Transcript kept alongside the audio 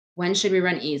When should we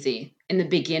run easy? In the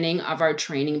beginning of our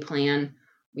training plan,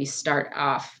 we start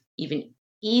off even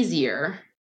easier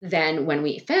than when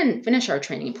we finish our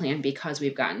training plan because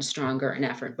we've gotten stronger in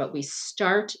effort. But we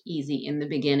start easy in the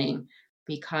beginning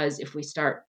because if we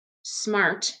start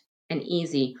smart and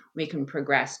easy, we can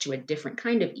progress to a different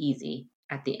kind of easy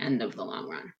at the end of the long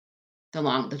run,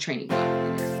 the training block.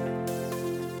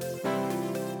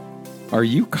 Are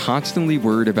you constantly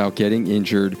worried about getting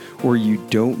injured, or you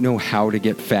don't know how to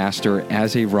get faster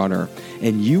as a runner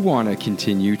and you want to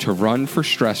continue to run for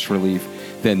stress relief?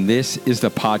 Then this is the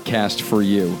podcast for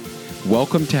you.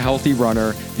 Welcome to Healthy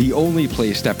Runner, the only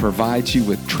place that provides you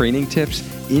with training tips,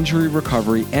 injury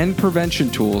recovery, and prevention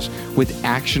tools with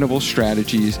actionable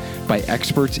strategies by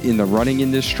experts in the running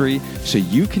industry so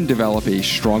you can develop a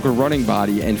stronger running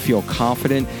body and feel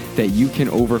confident that you can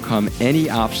overcome any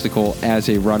obstacle as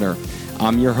a runner.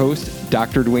 I'm your host,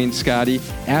 Dr. Dwayne Scotti,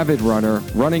 avid runner,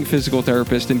 running physical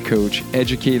therapist and coach,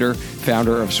 educator,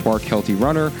 founder of Spark Healthy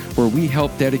Runner, where we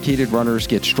help dedicated runners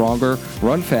get stronger,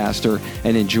 run faster,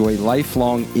 and enjoy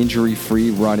lifelong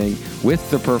injury-free running with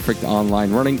the perfect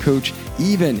online running coach,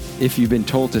 even if you've been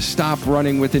told to stop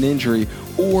running with an injury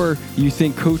or you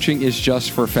think coaching is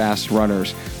just for fast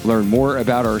runners. Learn more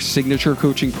about our signature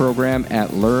coaching program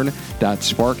at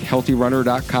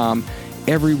learn.sparkhealthyrunner.com.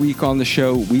 Every week on the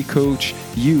show, we coach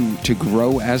you to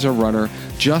grow as a runner,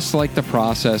 just like the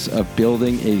process of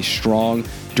building a strong,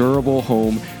 durable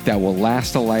home that will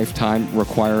last a lifetime,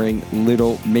 requiring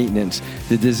little maintenance.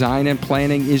 The design and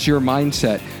planning is your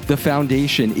mindset. The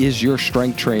foundation is your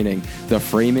strength training. The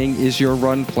framing is your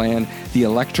run plan. The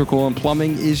electrical and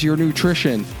plumbing is your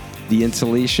nutrition. The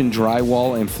insulation,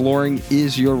 drywall, and flooring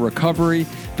is your recovery.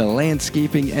 The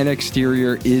landscaping and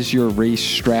exterior is your race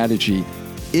strategy.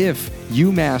 If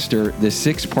you master the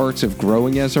 6 parts of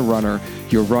growing as a runner,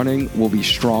 your running will be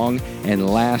strong and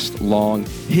last long,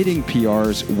 hitting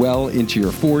PRs well into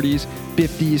your 40s,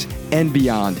 50s, and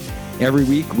beyond. Every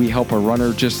week, we help a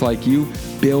runner just like you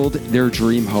build their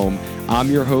dream home. I'm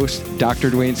your host,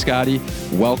 Dr. Dwayne Scotti.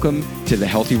 Welcome to the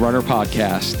Healthy Runner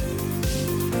Podcast.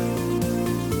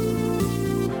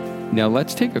 Now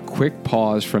let's take a quick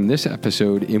pause from this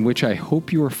episode, in which I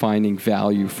hope you are finding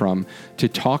value from, to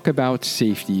talk about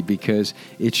safety, because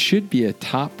it should be a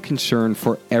top concern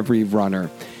for every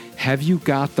runner. Have you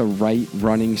got the right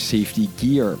running safety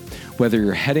gear? Whether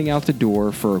you're heading out the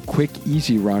door for a quick,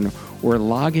 easy run or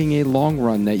logging a long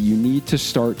run that you need to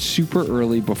start super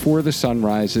early before the sun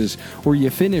rises, or you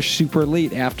finish super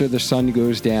late after the sun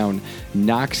goes down,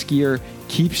 Knox Gear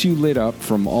keeps you lit up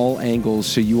from all angles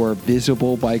so you are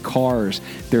visible by cars.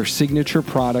 Their signature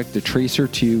product, the Tracer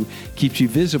 2, keeps you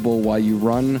visible while you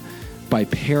run by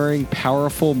pairing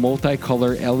powerful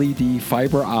multicolor LED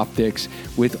fiber optics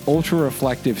with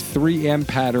ultra-reflective 3M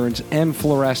patterns and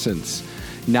fluorescence.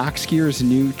 Knox Gear's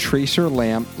new Tracer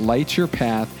lamp lights your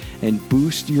path and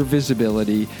boosts your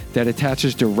visibility that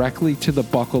attaches directly to the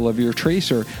buckle of your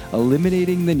tracer,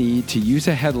 eliminating the need to use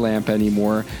a headlamp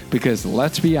anymore, because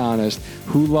let's be honest,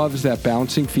 who loves that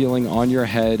bouncing feeling on your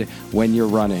head when you're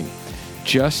running?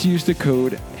 Just use the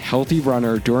code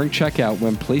HEALTHYRUNNER during checkout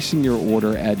when placing your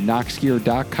order at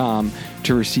knoxgear.com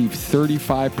to receive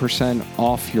 35%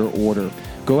 off your order.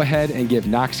 Go ahead and give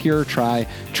Knox Gear a try.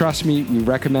 Trust me, we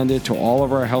recommend it to all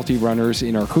of our healthy runners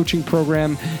in our coaching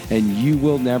program, and you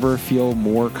will never feel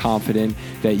more confident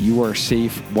that you are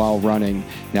safe while running.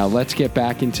 Now let's get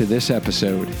back into this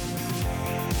episode.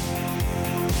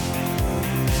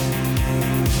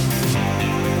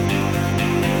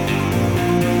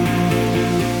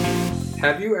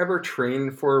 Have you ever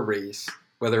trained for a race,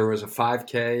 whether it was a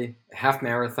 5K, a half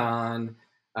marathon,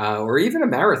 or even a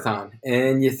marathon,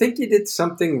 and you think you did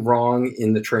something wrong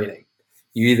in the training?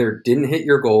 You either didn't hit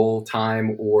your goal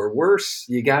time, or worse,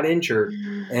 you got injured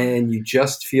and you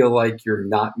just feel like you're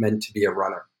not meant to be a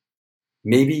runner.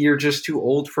 Maybe you're just too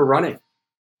old for running.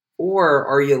 Or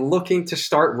are you looking to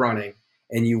start running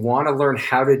and you want to learn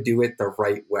how to do it the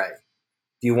right way?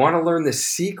 Do you want to learn the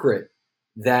secret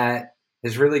that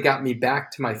has really got me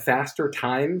back to my faster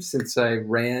time since I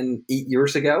ran 8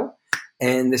 years ago?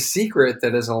 And the secret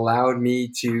that has allowed me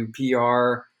to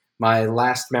PR my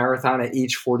last marathon at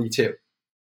age 42.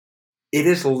 It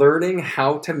is learning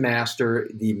how to master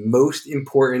the most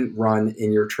important run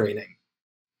in your training,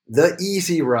 the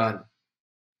easy run.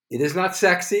 It is not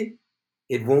sexy.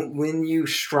 It won't win you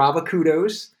Strava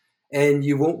kudos, and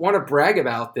you won't want to brag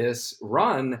about this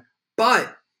run,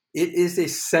 but it is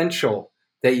essential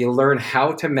that you learn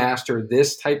how to master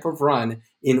this type of run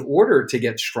in order to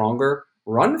get stronger,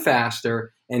 run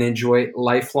faster, and enjoy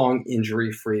lifelong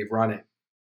injury-free running.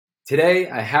 Today,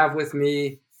 I have with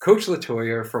me Coach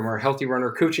LaToya from our Healthy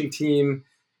Runner coaching team,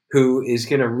 who is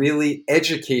going to really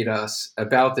educate us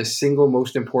about the single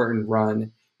most important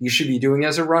run you should be doing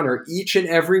as a runner each and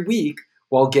every week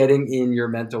while getting in your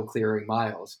mental clearing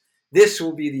miles. This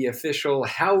will be the official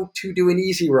How to Do an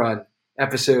Easy Run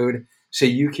episode so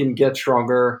you can get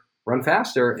stronger, run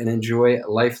faster, and enjoy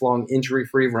lifelong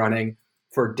injury-free running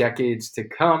for decades to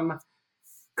come.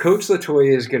 Coach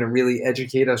LaToya is going to really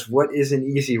educate us what is an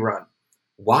easy run,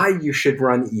 why you should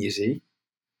run easy,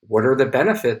 what are the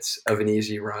benefits of an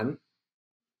easy run,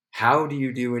 how do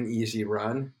you do an easy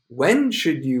run, when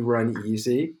should you run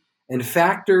easy, and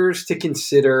factors to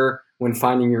consider when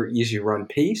finding your easy run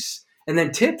pace, and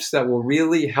then tips that will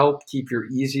really help keep your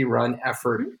easy run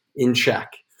effort in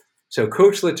check. So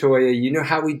Coach LaToya, you know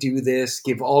how we do this.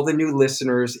 Give all the new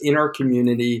listeners in our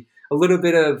community a little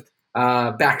bit of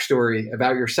backstory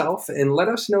about yourself and let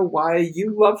us know why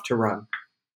you love to run.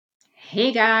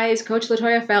 Hey guys, Coach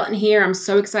LaToya Felton here. I'm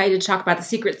so excited to talk about the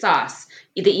secret sauce,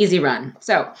 the easy run.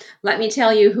 So let me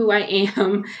tell you who I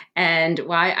am and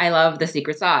why I love the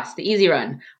secret sauce, the easy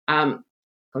run.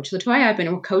 Coach LaToya, I've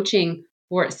been coaching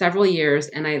for several years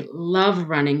and I love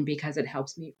running because it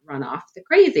helps me run off the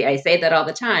crazy. I say that all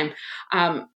the time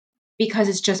because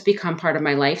it's just become part of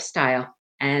my lifestyle.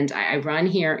 And I run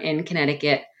here in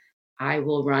Connecticut. I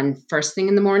will run first thing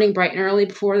in the morning, bright and early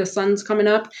before the sun's coming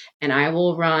up, and I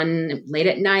will run late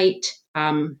at night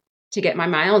to get my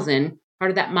miles in.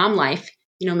 Part of that mom life,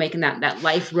 making that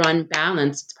life run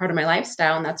balance. It's part of my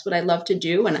lifestyle, and that's what I love to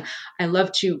do. And I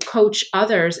love to coach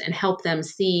others and help them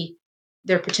see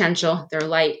their potential, their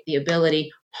light, the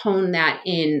ability, hone that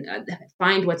in,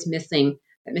 find what's missing,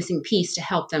 that missing piece to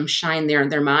help them shine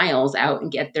their miles out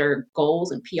and get their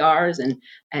goals and PRs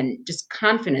and just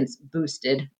confidence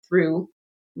boosted through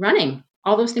running.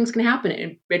 All those things can happen.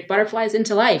 It butterflies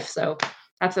into life. So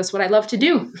that's what I love to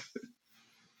do.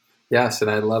 Yes,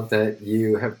 and I love that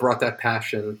you have brought that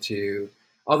passion to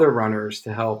other runners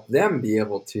to help them be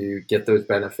able to get those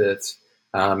benefits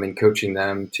and coaching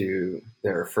them to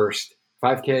their first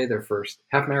 5K, their first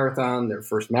half marathon, their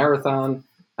first marathon.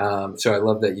 So I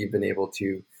love that you've been able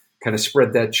to kind of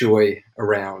spread that joy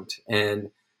around.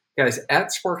 And guys,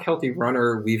 at Spark Healthy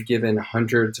Runner, we've given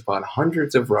hundreds upon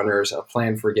hundreds of runners a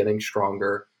plan for getting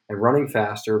stronger and running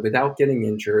faster without getting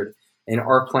injured. And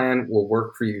our plan will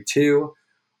work for you too.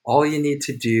 All you need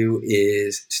to do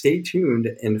is stay tuned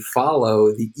and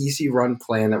follow the easy run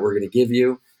plan that we're going to give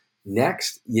you.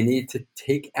 Next, you need to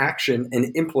take action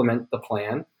and implement the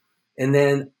plan. And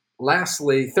then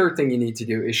lastly, third thing you need to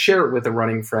do is share it with a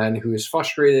running friend who is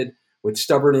frustrated with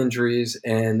stubborn injuries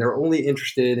and they're only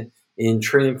interested in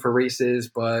training for races,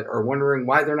 but are wondering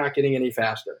why they're not getting any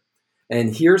faster.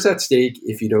 And here's at stake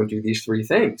if you don't do these three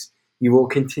things. You will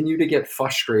continue to get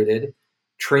frustrated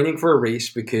training for a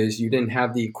race because you didn't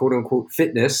have the quote unquote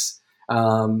fitness,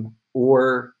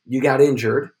 or you got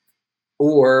injured,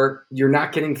 or you're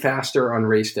not getting faster on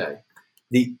race day.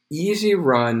 The easy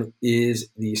run is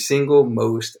the single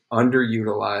most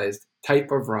underutilized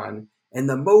type of run and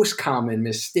the most common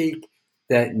mistake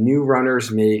that new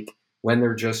runners make when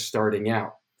they're just starting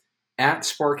out. At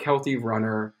Spark Healthy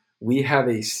Runner, we have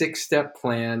a 6-step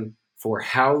plan for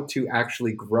how to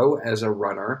actually grow as a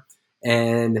runner.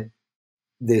 And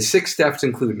the 6 steps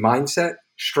include mindset,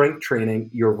 strength training,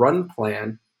 your run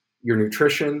plan, your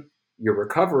nutrition, your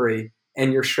recovery,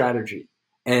 and your strategy.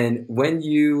 And when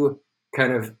you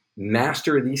kind of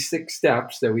master these 6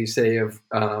 steps that we say of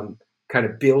kind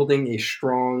of building a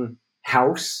strong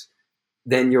house,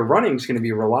 then your running is going to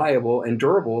be reliable and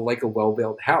durable like a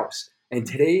well-built house. And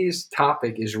today's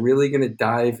topic is really going to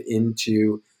dive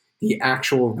into the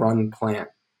actual run plan.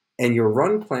 And your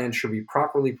run plan should be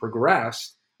properly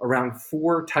progressed around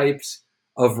 4 types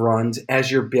of runs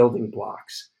as your building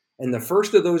blocks. And the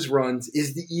first of those runs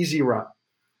is the easy run.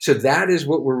 So that is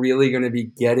what we're really going to be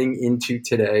getting into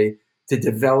today to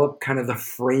develop kind of the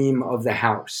frame of the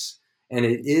house. And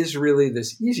it is really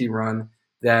this easy run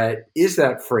that is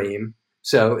that frame.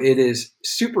 So it is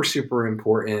super, super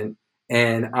important.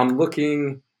 And I'm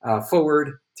looking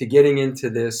forward to getting into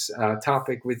this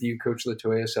topic with you, Coach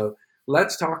LaToya. So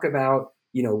let's talk about,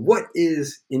 what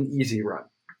is an easy run?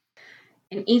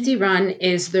 An easy run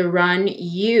is the run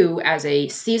you, as a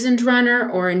seasoned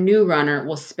runner or a new runner,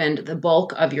 will spend the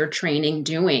bulk of your training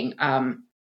doing.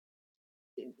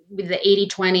 With the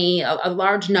 80-20, a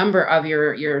large number of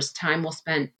your time will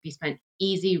be spent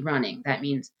easy running. That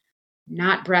means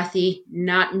not breathy,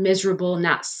 not miserable,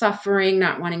 not suffering,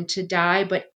 not wanting to die,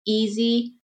 but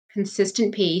easy,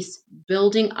 consistent pace,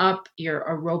 building up your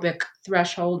aerobic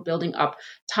threshold, building up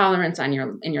tolerance in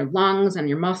your lungs and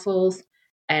your muscles,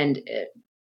 and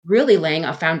really laying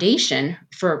a foundation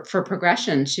for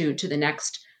progression to the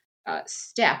next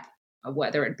step,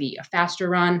 whether it be a faster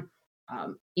run,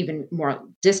 even more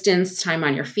distance, time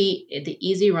on your feet. The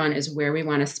easy run is where we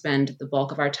want to spend the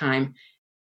bulk of our time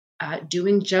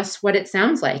doing just what it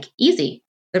sounds like, easy.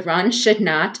 The run should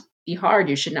not be hard.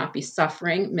 You should not be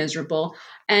suffering, miserable.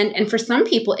 And for some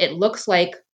people, it looks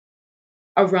like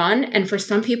a run, and for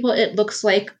some people, it looks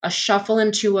like a shuffle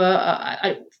into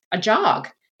a jog.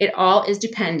 It all is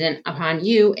dependent upon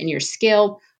you and your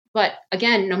skill. But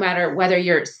again, no matter whether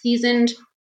you're seasoned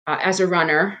as a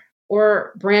runner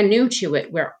or brand new to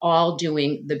it, we're all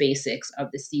doing the basics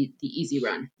of the easy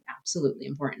run. Absolutely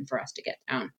important for us to get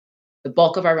down. The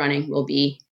bulk of our running will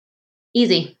be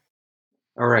easy.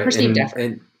 All right. Perceived effort.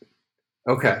 And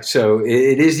okay, so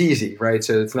it is easy, right?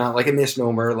 So it's not like a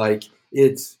misnomer. Like,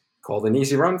 it's called an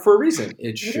easy run for a reason.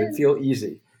 It should feel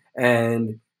easy.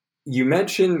 And you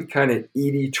mentioned kind of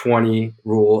 80-20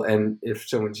 rule. And if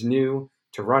someone's new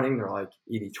to running, they're like,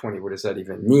 80-20, what does that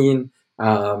even mean?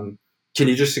 Can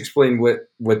you just explain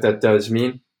what that does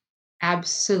mean?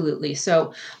 Absolutely.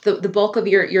 So the bulk of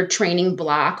your training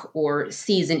block or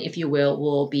season, if you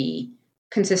will be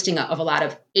consisting of a lot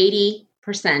of 80%,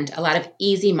 a lot of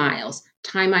easy miles,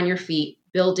 time on your feet,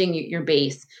 building your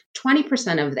base.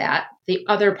 20% of that, the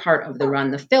other part of the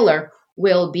run, the filler,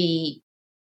 will be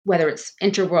whether it's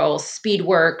intervals, speed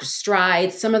work,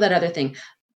 strides, some of that other thing.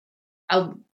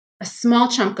 A small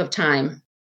chunk of time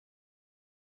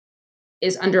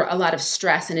is under a lot of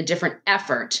stress and a different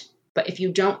effort. But if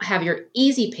you don't have your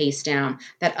easy pace down,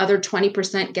 that other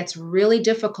 20% gets really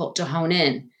difficult to hone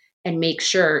in and make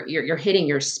sure you're hitting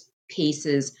your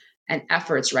paces and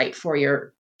efforts right for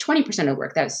your 20% of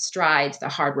work. That's strides, the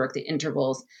hard work, the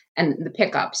intervals, and the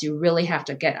pickups. You really have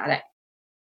to get that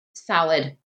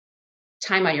solid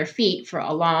time on your feet for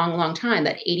a long, long time,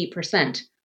 that 80%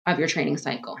 of your training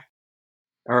cycle.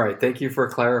 All right. Thank you for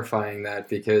clarifying that,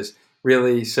 because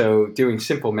really, so doing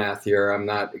simple math here, I'm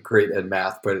not great at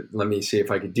math, but let me see if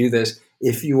I could do this.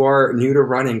 If you are new to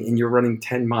running and you're running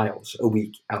 10 miles a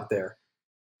week out there,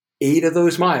 8 of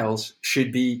those miles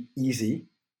should be easy.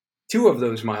 2 of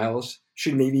those miles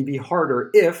should maybe be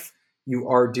harder if you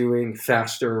are doing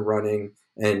faster running.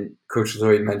 And Coach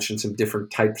LaToya mentioned some different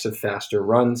types of faster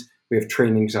runs. We have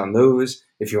trainings on those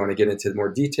if you want to get into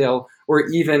more detail. Or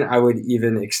even, I would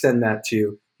even extend that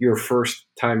to your first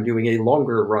time doing a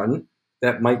longer run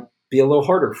that might be a little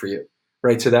harder for you,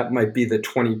 right? So that might be the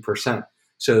 20%.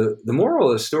 So the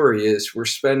moral of the story is we're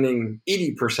spending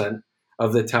 80%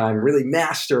 of the time really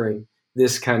mastering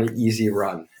this kind of easy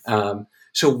run.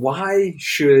 So why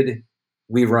should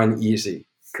we run easy,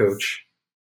 Coach?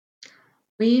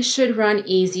 We should run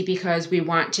easy because we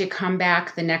want to come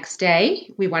back the next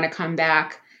day. We want to come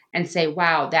back and say,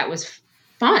 wow, that was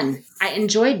fun. I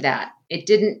enjoyed that.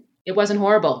 It wasn't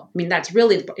horrible. I mean, that's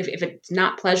really, if it's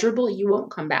not pleasurable, you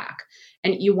won't come back.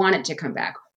 And you want it to come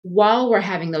back. While we're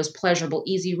having those pleasurable,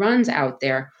 easy runs out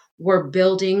there, we're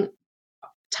building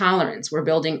tolerance. We're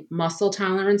building muscle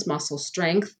tolerance, muscle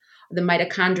strength, the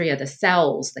mitochondria, the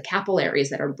cells, the capillaries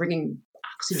that are bringing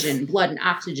oxygen, blood and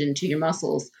oxygen to your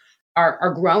muscles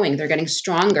are growing. They're getting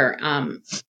stronger.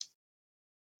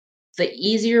 The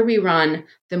easier we run,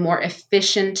 the more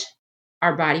efficient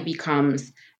our body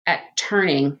becomes at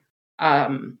turning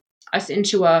us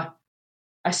into a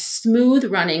smooth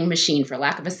running machine, for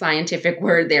lack of a scientific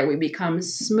word there. We become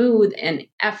smooth in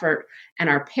effort, and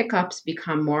our pickups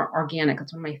become more organic.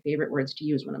 It's one of my favorite words to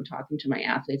use when I'm talking to my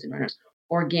athletes and runners.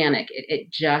 Organic.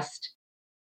 It just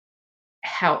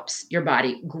helps your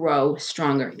body grow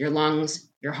stronger. Your lungs,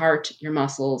 your heart, your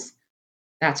muscles.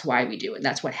 That's why we do it.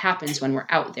 That's what happens when we're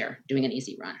out there doing an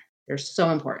easy run. They're so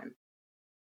important.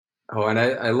 Oh, and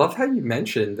I love how you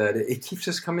mentioned that it keeps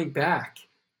us coming back,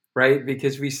 right?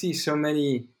 Because we see so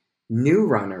many new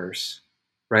runners,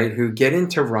 right, who get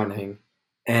into running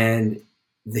and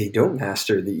they don't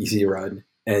master the easy run,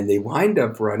 and they wind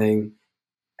up running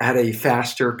at a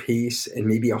faster pace and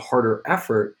maybe a harder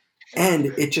effort, and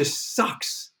it just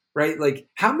sucks, right? Like,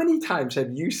 how many times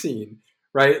have you seen,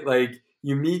 right? Like,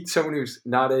 you meet someone who's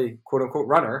not a quote unquote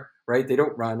runner, right? They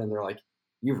don't run, and they're like,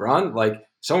 you run? Like,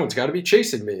 someone's got to be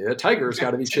chasing me. A tiger's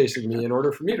got to be chasing me in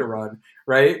order for me to run,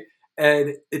 right?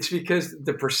 And it's because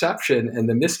the perception and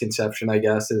the misconception, I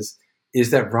guess,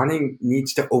 is that running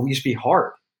needs to always be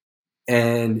hard.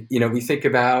 And, we think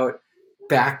about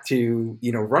back to,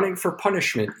 running for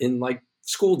punishment in like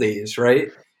school days,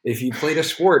 right? If you played a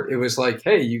sport, it was like,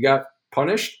 hey, you got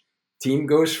punished, team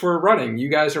goes for running. You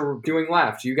guys are doing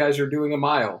laps. You guys are doing a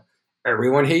mile.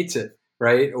 Everyone hates it,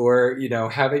 right? Or,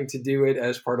 having to do it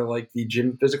as part of like the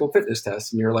gym physical fitness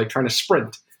test. And you're like trying to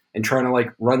sprint and trying to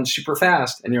like run super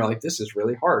fast. And you're like, this is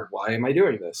really hard. Why am I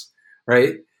doing this?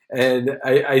 Right. And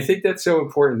I think that's so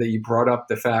important that you brought up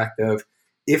the fact of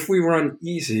if we run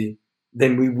easy,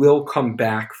 then we will come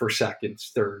back for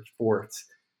seconds, thirds, fourths,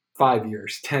 5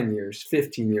 years, 10 years,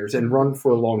 15 years, and run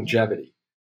for longevity.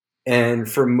 And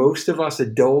for most of us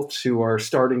adults who are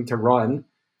starting to run,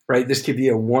 right, this could be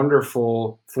a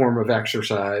wonderful form of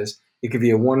exercise. It could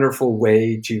be a wonderful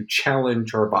way to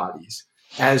challenge our bodies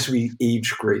as we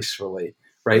age gracefully,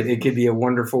 right? It could be a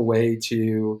wonderful way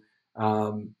to,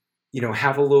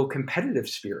 have a little competitive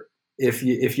spirit. If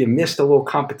you missed a little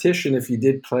competition, if you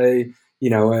did play,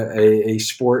 a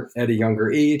sport at a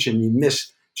younger age and you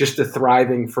missed just the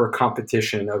thriving for a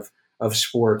competition of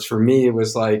sports. For me, it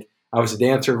was like, I was a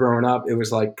dancer growing up. It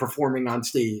was like performing on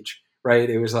stage, right?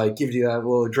 It was like gives you that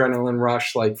little adrenaline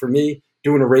rush. Like for me,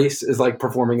 doing a race is like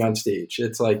performing on stage.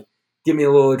 It's like, give me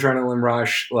a little adrenaline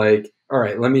rush. Like, all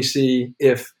right, let me see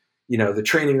if, the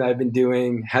training that I've been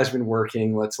doing has been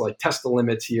working. Let's like test the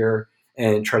limits here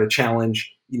and try to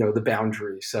challenge, the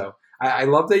boundaries. So I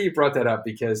love that you brought that up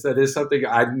because that is something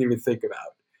I didn't even think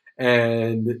about.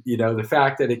 And, the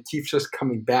fact that it keeps us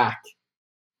coming back.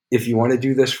 If you want to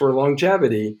do this for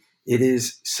longevity, it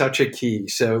is such a key.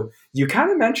 So you kind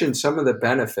of mentioned some of the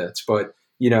benefits, but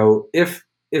if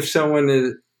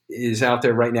someone is out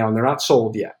there right now and they're not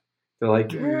sold yet, they're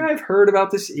like, I've heard about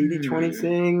this 80-20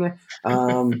 thing.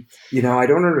 I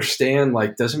don't understand.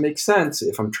 Like, doesn't make sense.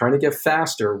 If I'm trying to get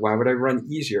faster, why would I run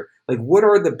easier? Like, what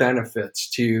are the benefits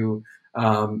to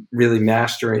really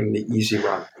mastering the easy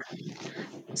run?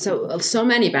 So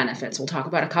many benefits. We'll talk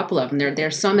about a couple of them.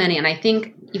 There's so many. And I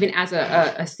think even as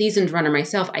a seasoned runner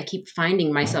myself, I keep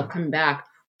finding myself coming back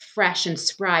fresh and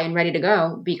spry and ready to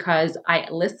go because I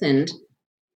listened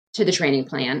to the training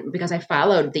plan, because I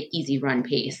followed the easy run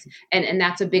pace. And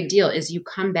that's a big deal is you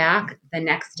come back the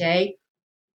next day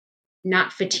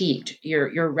not fatigued.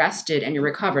 You're rested and you're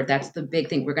recovered. That's the big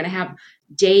thing. We're going to have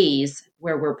days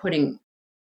where we're putting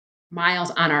miles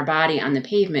on our body on the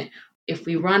pavement. If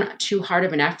we run too hard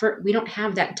of an effort, we don't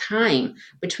have that time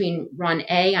between run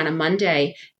A on a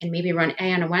Monday and maybe run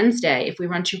A on a Wednesday. If we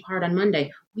run too hard on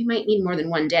Monday, we might need more than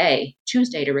one day,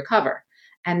 Tuesday, to recover.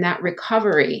 And that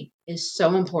recovery is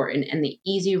so important. And the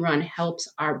easy run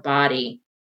helps our body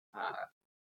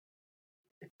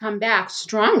come back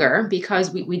stronger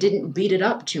because we didn't beat it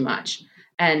up too much.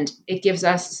 And it gives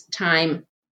us time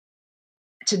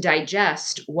to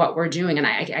digest what we're doing. And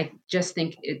I just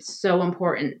think it's so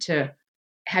important to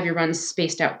have your runs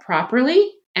spaced out properly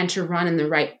and to run in the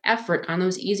right effort on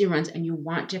those easy runs. And you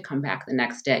want to come back the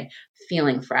next day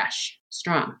feeling fresh,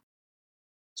 stronger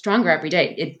every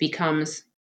day. It becomes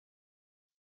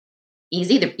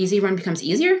easy. The easy run becomes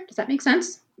easier. Does that make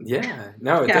sense? Yeah,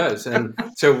 no, it does. And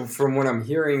so from what I'm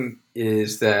hearing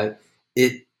is that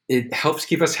it helps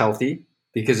keep us healthy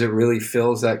because it really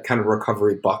fills that kind of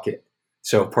recovery bucket.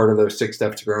 So part of those 6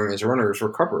 steps to growing as a runner is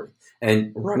recovery.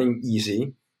 And running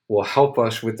easy will help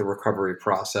us with the recovery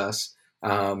process.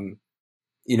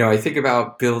 I think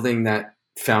about building that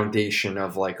foundation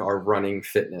of like our running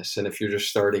fitness. And if you're just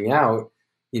starting out,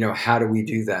 how do we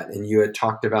do that? And you had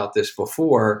talked about this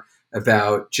before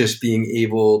about just being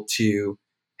able to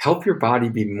help your body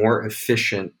be more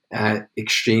efficient at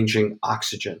exchanging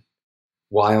oxygen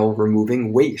while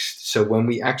removing waste. So when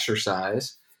we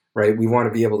exercise, right, we want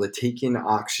to be able to take in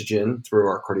oxygen through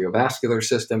our cardiovascular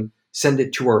system, send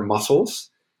it to our muscles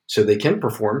so they can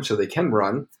perform, so they can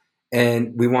run.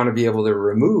 And we want to be able to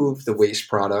remove the waste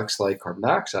products like carbon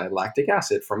dioxide, lactic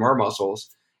acid from our muscles.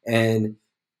 And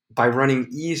by running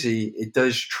easy, it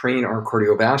does train our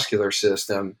cardiovascular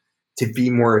system to be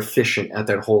more efficient at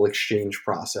that whole exchange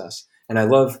process. And I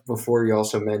love before you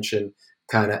also mentioned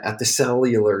kind of at the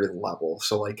cellular level.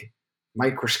 So like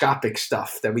microscopic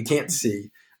stuff that we can't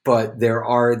see, but there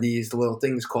are these little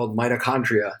things called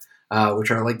mitochondria,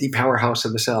 which are like the powerhouse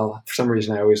of the cell. For some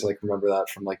reason, I always like remember that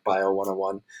from like Bio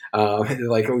 101. It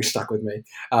like always stuck with me.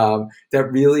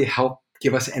 That really help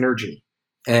give us energy.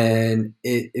 And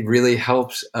it really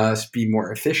helps us be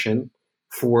more efficient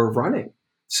for running.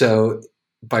 So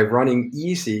by running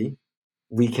easy,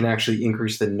 we can actually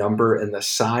increase the number and the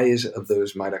size of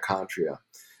those mitochondria.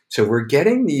 So we're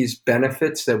getting these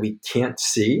benefits that we can't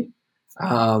see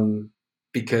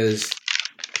because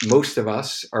most of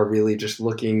us are really just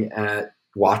looking at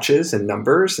watches and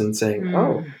numbers and saying,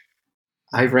 oh,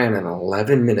 I ran an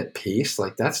 11-minute pace.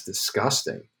 Like, that's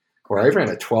disgusting. Or I ran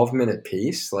a 12-minute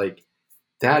pace. Like,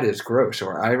 that is gross.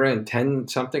 Or I ran 10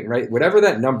 something, right? Whatever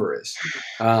that number is,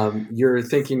 you're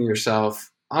thinking to yourself,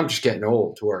 I'm just getting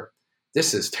old, or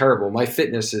this is terrible. My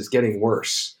fitness is getting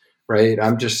worse, right?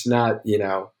 I'm just not,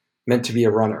 meant to be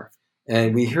a runner.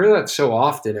 And we hear that so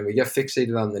often and we get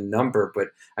fixated on the number, but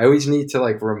I always need to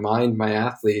like remind my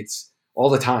athletes all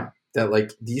the time that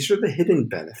like these are the hidden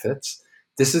benefits.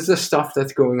 This is the stuff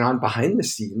that's going on behind the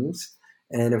scenes.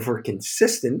 And if we're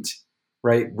consistent,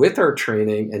 right, with our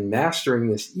training and mastering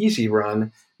this easy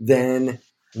run, then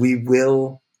we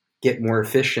will get more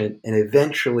efficient. And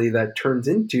eventually that turns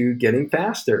into getting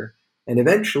faster. And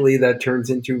eventually that turns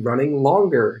into running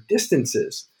longer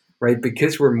distances, right?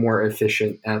 Because we're more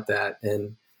efficient at that.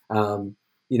 And,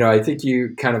 I think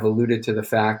you kind of alluded to the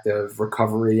fact of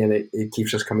recovery and it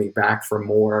keeps us coming back for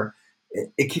more.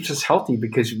 It keeps us healthy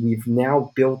because we've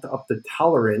now built up the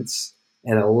tolerance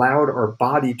and allowed our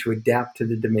body to adapt to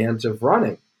the demands of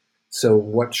running. So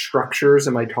what structures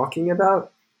am I talking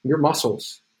about? Your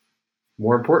muscles.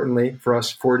 More importantly, for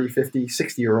us 40, 50,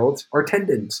 60-year-olds, our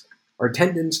tendons. Our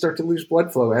tendons start to lose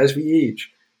blood flow as we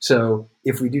age. So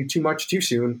if we do too much too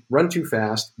soon, run too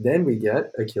fast, then we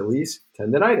get Achilles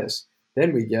tendonitis.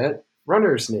 Then we get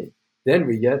runner's knee. Then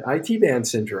we get IT band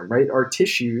syndrome, right? Our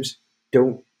tissues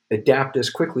don't adapt as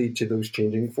quickly to those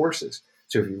changing forces.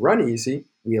 So if you run easy,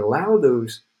 we allow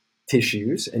those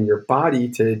tissues and your body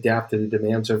to adapt to the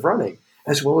demands of running,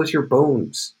 as well as your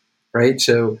bones, right?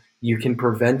 So you can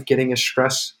prevent getting a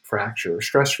stress fracture or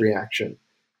stress reaction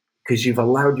because you've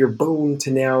allowed your bone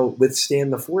to now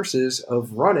withstand the forces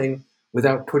of running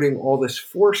without putting all this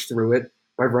force through it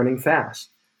by running fast.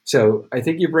 So I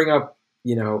think you bring up,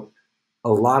 a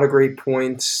lot of great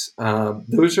points.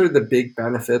 Those are the big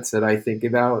benefits that I think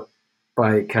about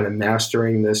by kind of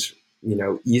mastering this,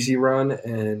 easy run.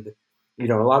 And,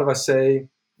 a lot of us say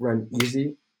run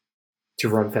easy to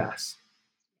run fast,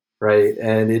 right?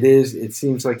 And it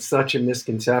seems like such a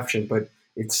misconception, but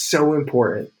it's so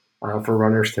important for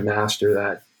runners to master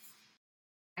that.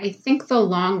 I think the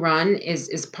long run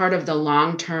is part of the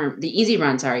long term. The easy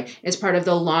run, sorry, is part of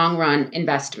the long run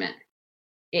investment.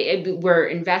 We're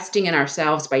investing in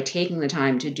ourselves by taking the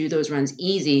time to do those runs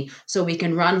easy so we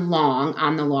can run long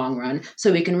on the long run,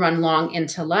 so we can run long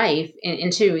into life,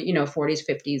 into 40s,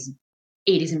 50s,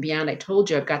 80s and beyond. I told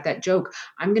you, I've got that joke.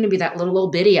 I'm going to be that little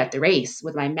old biddy at the race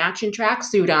with my matching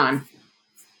tracksuit on,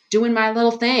 doing my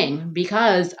little thing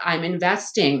because I'm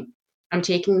investing. I'm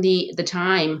taking the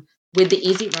time with the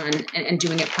easy run and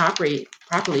doing it properly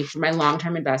for my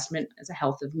long-term investment as a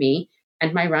health of me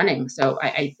and my running. So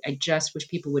I just wish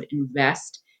people would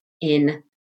invest in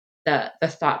the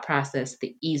thought process.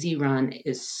 The easy run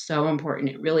is so important.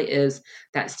 It really is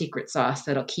that secret sauce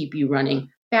that'll keep you running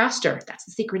faster. That's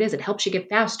the secret is it helps you get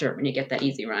faster when you get that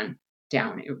easy run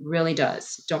down. It really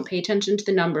does. Don't pay attention to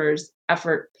the numbers,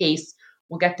 effort, pace.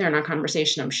 We'll get there in our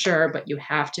conversation, I'm sure, but you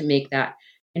have to make that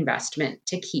investment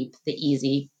to keep the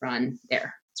easy run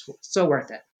there. It's so worth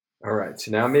it. All right. So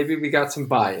now maybe we got some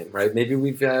buy-in, right? Maybe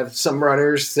we've have some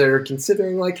runners that are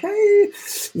considering like, hey,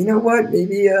 you know what?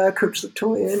 Maybe Coach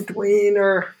LaToya and Dwayne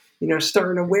are,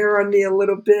 starting to wear on me a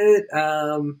little bit.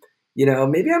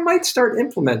 Maybe I might start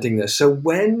implementing this. So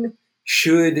when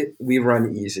should we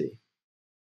run easy?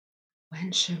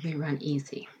 When should we run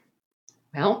easy?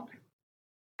 Well,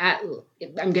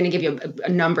 I'm going to give you a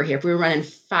number here. If we were running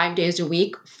 5 days a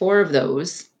week, 4 of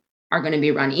those are going to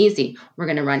be run easy. We're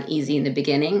going to run easy in the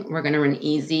beginning. We're going to run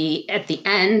easy at the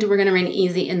end. We're going to run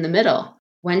easy in the middle.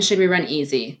 When should we run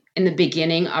easy? In the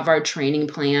beginning of our training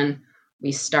plan,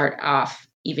 we start off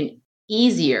even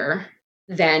easier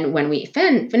than when we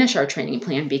finish our training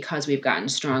plan because we've gotten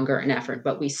stronger in effort.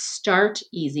 But we start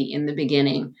easy in the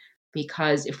beginning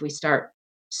because if we start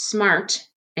smart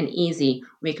and easy,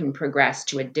 we can progress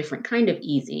to a different kind of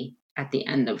easy at the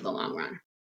end of the long run,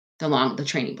 the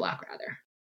training block rather.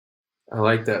 I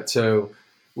like that. So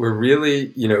we're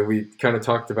really, we kind of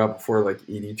talked about before like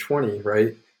 80-20,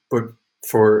 right? But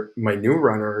for my new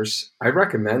runners, I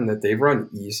recommend that they run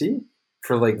easy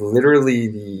for like literally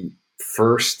the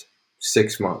first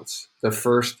 6 months. The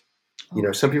first,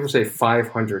 some people say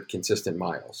 500 consistent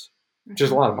miles, which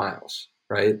is a lot of miles,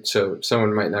 right? So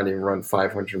someone might not even run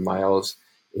 500 miles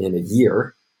in a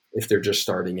year if they're just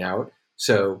starting out.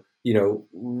 So,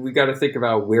 we got to think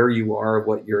about where you are,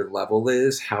 what your level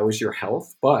is, how is your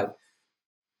health, but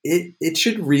it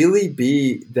should really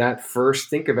be that first,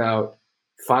 think about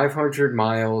 500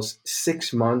 miles,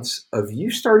 6 months of you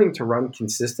starting to run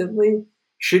consistently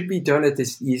should be done at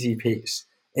this easy pace.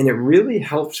 And it really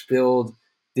helps build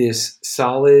this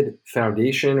solid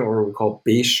foundation, or what we call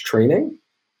base training,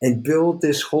 and build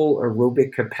this whole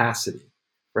aerobic capacity,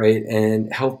 right?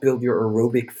 And help build your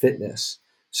aerobic fitness.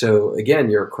 So again,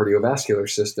 your cardiovascular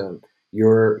system,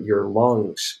 your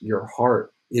lungs, your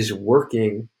heart is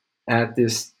working at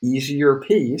this easier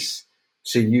pace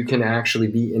so you can actually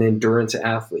be an endurance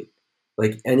athlete.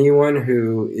 like anyone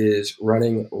who is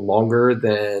running longer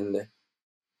than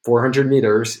 400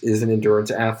 meters is an endurance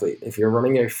athlete. If you're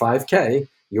running a 5K,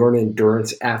 you're an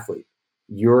endurance athlete.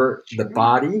 The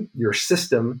body, your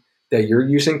system that you're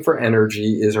using for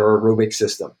energy is our aerobic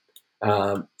system.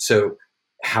 So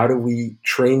how do we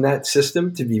train that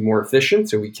system to be more efficient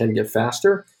so we can get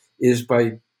faster? Is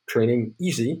by training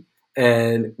easy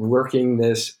and working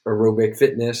this aerobic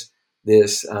fitness,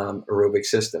 this aerobic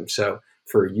system. So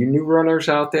for you new runners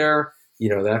out there,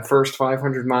 that first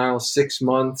 500 miles, 6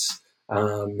 months,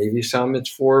 maybe some it's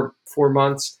 4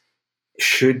 months,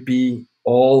 should be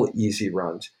all easy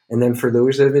runs. And then for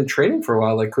those that have been training for a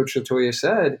while, like Coach LaToya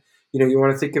said, you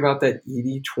want to think about that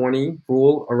 80-20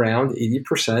 rule. Around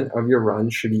 80% of your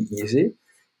runs should be easy.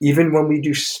 Even when we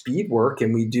do speed work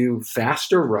and we do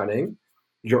faster running,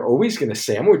 you're always going to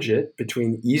sandwich it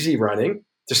between easy running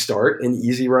to start and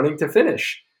easy running to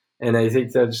finish. And I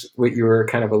think that's what you were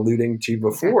kind of alluding to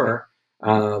before,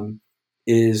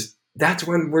 is that's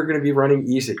when we're going to be running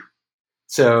easy.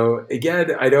 So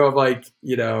again, I know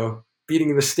I'm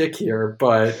beating the stick here,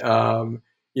 but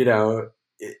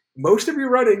most of your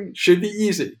running should be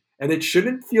easy, and it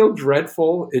shouldn't feel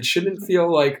dreadful. It shouldn't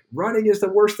feel like running is the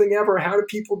worst thing ever. How do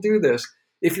people do this?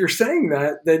 If you're saying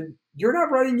that, then you're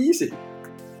not running easy.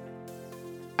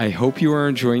 I hope you are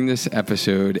enjoying this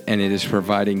episode and it is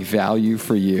providing value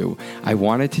for you. I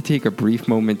wanted to take a brief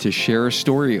moment to share a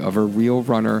story of a real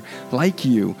runner like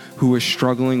you who is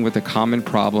struggling with a common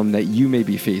problem that you may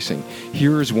be facing.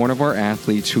 Here is one of our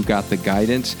athletes who got the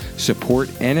guidance, support,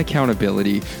 and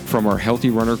accountability from our Healthy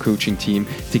Runner coaching team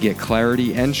to get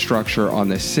clarity and structure on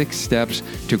the 6 steps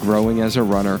to growing as a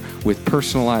runner with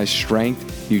personalized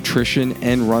strength, nutrition,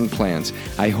 and run plans.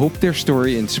 I hope their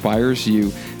story inspires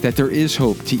you that there is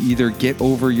hope to either get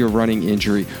over your running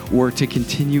injury or to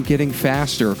continue getting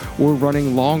faster or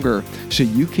running longer so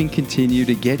you can continue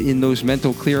to get in those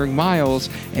mental clearing miles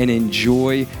and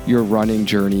enjoy your running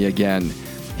journey again.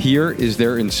 Here is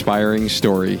their inspiring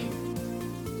story.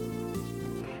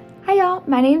 Hi y'all,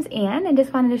 my name's Anne and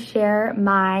just wanted to share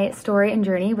my story and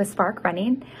journey with Spark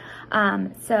Running.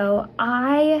 So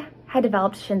I had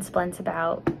developed shin splints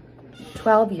about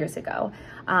 12 years ago,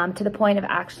 to the point of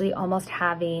actually almost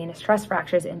having stress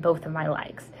fractures in both of my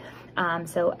legs.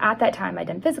 So at that time I'd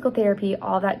done physical therapy,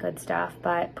 all that good stuff,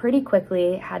 but pretty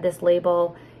quickly had this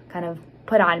label kind of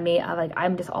put on me of like,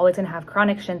 I'm just always gonna have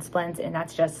chronic shin splints and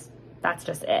that's just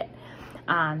it.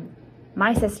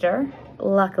 My sister,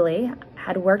 luckily,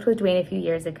 had worked with Dwayne a few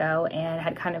years ago and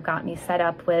had kind of got me set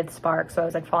up with Spark. So I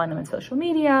was like following them on social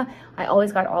media. I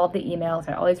always got all of the emails.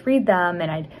 I always read them and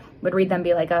I would read them and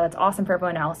be like, oh, that's awesome for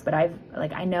everyone else. But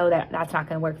I know that that's not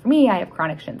going to work for me. I have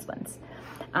chronic shin splints.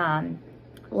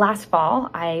 Last fall,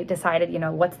 I decided,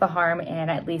 what's the harm in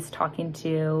at least talking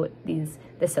to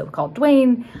this so-called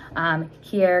Dwayne,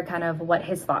 hear kind of what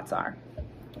his thoughts are.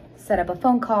 Set up a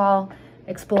phone call,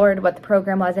 explored what the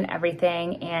program was and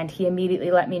everything, and he immediately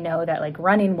let me know that like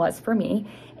running was for me,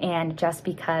 and just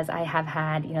because I have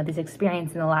had these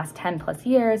experiences in the last 10 plus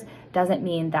years doesn't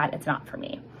mean that it's not for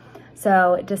me.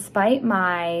 So despite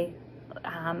my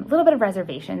little bit of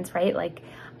reservations, right, like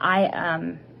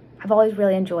I've always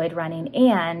really enjoyed running,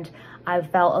 and I've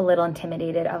felt a little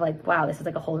intimidated of like, wow, this is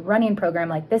like a whole running program,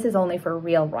 like this is only for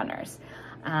real runners.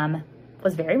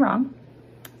 Was very wrong.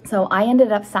 So I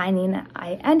ended up signing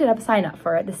up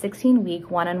for the 16-week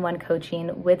one-on-one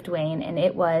coaching with Dwayne, and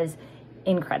it was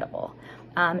incredible.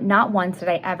 Not once did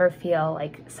I ever feel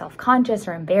like self-conscious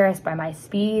or embarrassed by my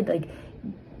speed. Like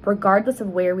regardless of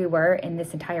where we were in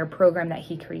this entire program that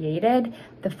he created,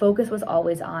 the focus was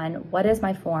always on what is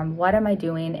my form, what am I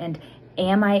doing, and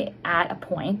am I at a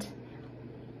point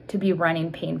to be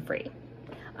running pain-free?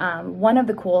 One of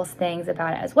the coolest things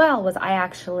about it as well was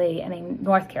I'm in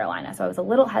North Carolina, so I was a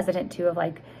little hesitant too of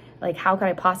like how could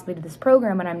I possibly do this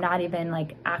program when I'm not even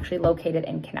like actually located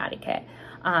in Connecticut,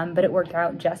 but it worked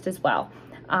out just as well.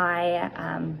 I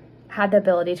had the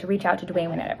ability to reach out to Dwayne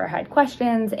whenever I had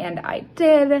questions, and I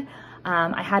did.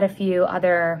 I had a few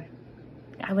other,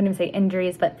 I wouldn't even say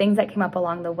injuries, but things that came up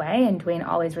along the way, and Dwayne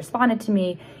always responded to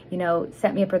me,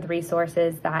 set me up with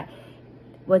resources that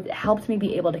helped me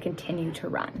be able to continue to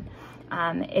run.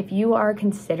 If you are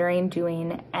considering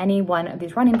doing any one of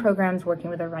these running programs, working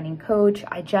with a running coach,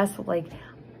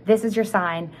 this is your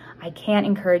sign. I can't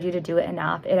encourage you to do it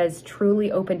enough. It has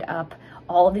truly opened up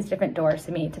all of these different doors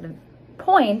to me, to the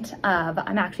point of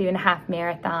I'm actually doing a half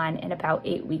marathon in about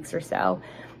 8 weeks or so.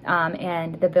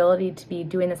 And the ability to be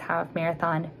doing this half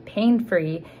marathon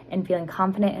pain-free and feeling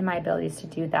confident in my abilities to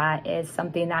do that is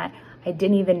something that I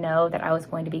didn't even know that I was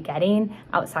going to be getting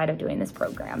outside of doing this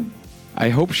program. I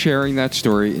hope sharing that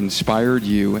story inspired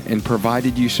you and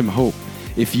provided you some hope.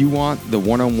 If you want the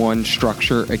one-on-one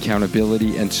structure,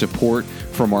 accountability, and support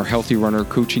from our Healthy Runner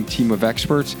coaching team of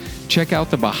experts, check out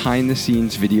the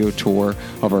behind-the-scenes video tour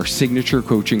of our signature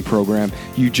coaching program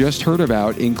you just heard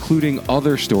about, including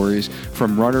other stories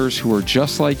from runners who are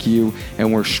just like you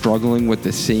and were struggling with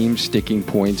the same sticking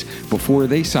points before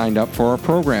they signed up for our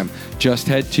program. Just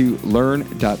head to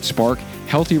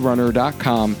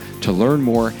learn.sparkhealthyrunner.com to learn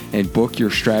more and book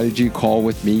your strategy call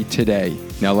with me today.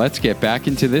 Now let's get back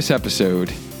into this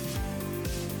episode.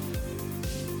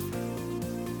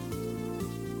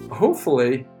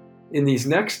 Hopefully, in these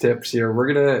next tips here,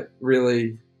 we're going to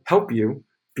really help you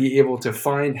be able to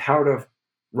find how to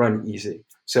run easy.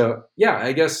 So yeah,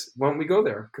 I guess why don't we go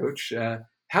there, Coach?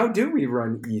 How do we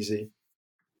run easy?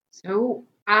 So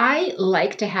I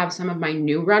like to have some of my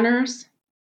new runners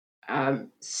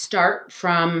start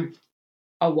from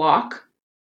a walk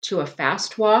to a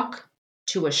fast walk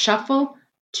to a shuffle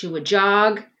to a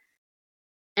jog,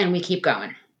 and we keep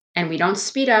going. And we don't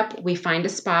speed up. We find a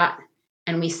spot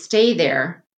and we stay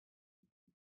there.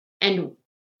 And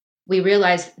we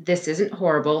realize this isn't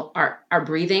horrible. Our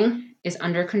breathing is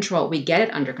under control. We get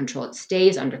it under control. It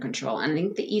stays under control. And I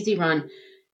think the easy run,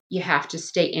 you have to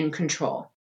stay in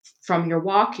control. From your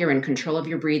walk, you're in control of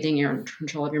your breathing, you're in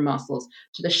control of your muscles.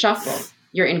 To the shuffle,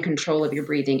 you're in control of your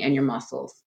breathing and your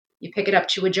muscles. You pick it up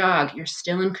to a jog, you're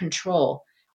still in control.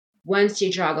 Once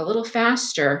you jog a little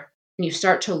faster and you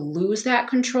start to lose that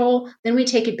control, then we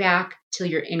take it back till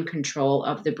you're in control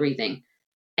of the breathing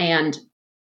and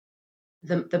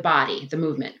the body, the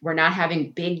movement. We're not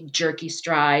having big jerky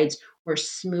strides. We're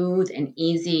smooth and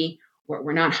easy.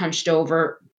 We're not hunched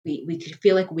over. We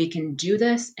feel like we can do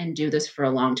this and do this for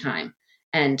a long time.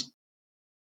 And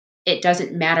it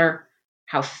doesn't matter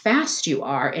how fast you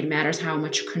are. It matters how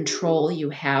much control you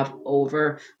have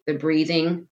over the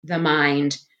breathing, the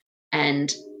mind,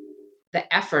 and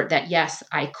the effort that, yes,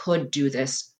 I could do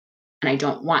this and I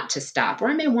don't want to stop. Or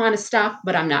I may want to stop,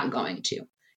 but I'm not going to.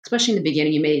 Especially in the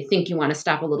beginning, you may think you want to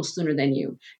stop a little sooner than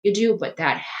you do, but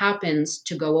that happens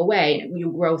to go away. And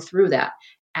you grow through that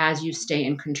as you stay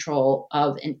in control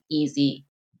of an easy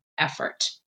effort.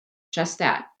 Just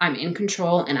that. I'm in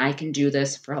control and I can do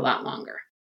this for a lot longer.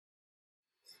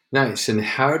 Nice. And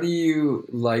how do you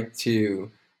like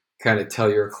to kind of tell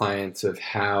your clients of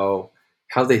how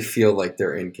they feel like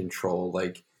they're in control?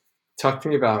 Like, talk to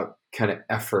me about kind of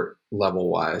effort level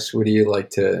wise. What do you like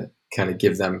to kind of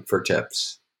give them for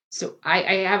tips? So I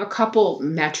have a couple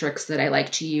metrics that I like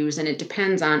to use, and it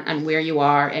depends on where you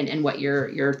are and what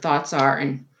your thoughts are.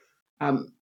 And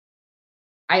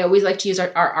I always like to use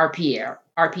our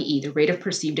RPE, the rate of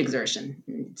perceived exertion.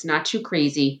 It's not too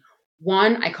crazy.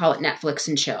 One, I call it Netflix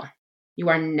and chill. You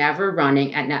are never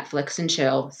running at Netflix and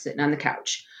chill, sitting on the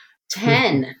couch.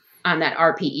 10 on that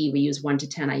RPE, we use 1 to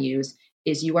 10, I use,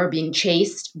 is you are being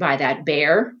chased by that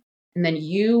bear. And then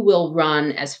you will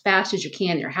run as fast as you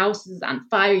can. Your house is on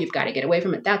fire. You've got to get away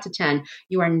from it. That's a 10.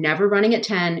 You are never running at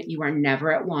 10. You are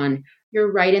never at 1.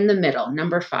 You're right in the middle.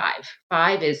 Number 5.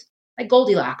 5 is like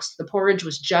Goldilocks. The porridge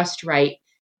was just right.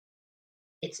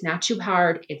 It's not too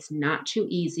hard. It's not too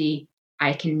easy.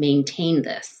 I can maintain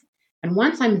this. And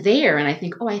once I'm there and I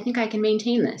think, I think I can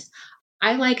maintain this,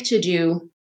 I like to do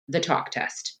the talk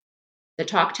test. The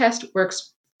talk test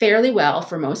works fairly well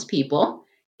for most people.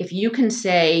 If you can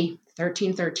say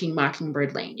 1313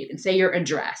 Mockingbird Lane, you can say your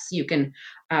address, you can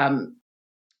go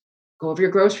over your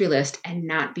grocery list and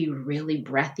not be really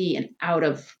breathy and out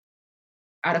of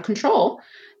control,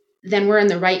 then we're in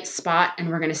the right spot and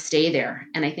we're going to stay there.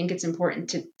 And I think it's important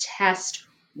to test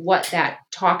what that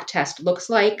talk test looks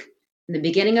like in the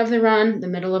beginning of the run, the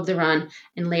middle of the run,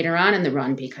 and later on in the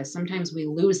run, because sometimes we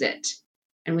lose it.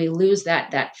 And we lose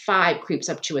that 5 creeps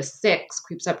up to a 6,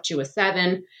 creeps up to a 7.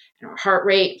 And our heart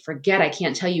rate, forget, I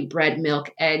can't tell you bread, milk,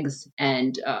 eggs,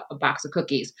 and a box of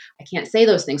cookies. I can't say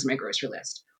those things on my grocery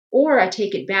list. Or I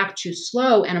take it back too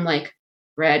slow and I'm like,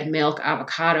 bread, milk,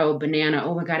 avocado, banana.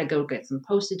 Oh, I got to go get some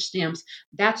postage stamps.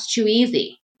 That's too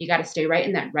easy. You got to stay right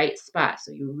in that right spot.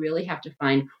 So you really have to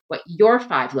find what your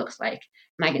 5 looks like.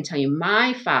 And I can tell you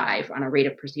my 5 on a rate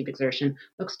of perceived exertion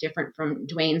looks different from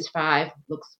Dwayne's 5,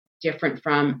 looks different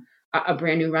from a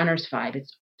brand new runner's 5.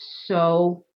 It's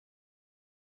so,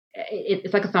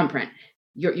 it's like a thumbprint.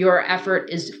 Your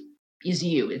effort is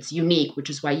you. It's unique,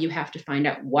 which is why you have to find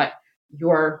out what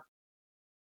your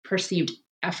perceived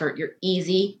effort, your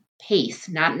easy pace,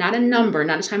 not a number,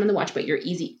 not a time on the watch, but your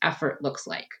easy effort looks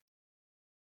like.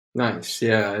 Nice.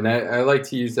 Yeah. And I like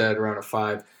to use that around a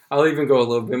 5. I'll even go a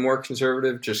little bit more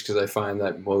conservative just because I find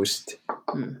that most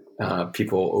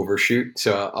people overshoot.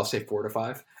 So I'll say 4 to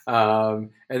 5.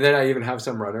 And then I even have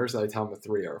some runners that I tell them a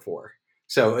 3 or a 4.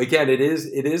 So again, it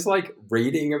is like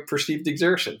rating a perceived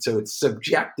exertion. So it's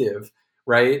subjective,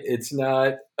 right? It's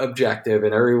not objective,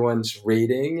 and everyone's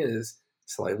rating is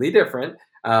slightly different.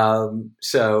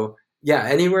 So yeah,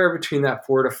 anywhere between that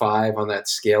 4 to 5 on that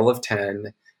scale of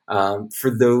 10. For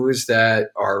those that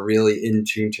are really in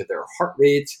tune to their heart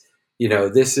rates,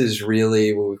 this is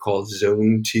really what we call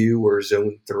zone 2 or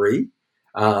zone 3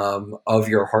 of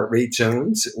your heart rate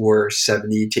zones, or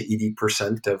 70 to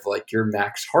 80% of like your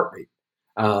max heart rate.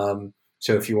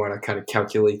 So if you want to kind of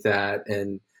calculate that,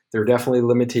 and there are definitely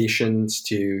limitations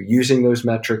to using those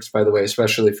metrics, by the way,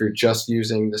 especially if you're just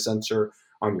using the sensor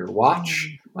on your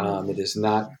watch. It is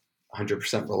not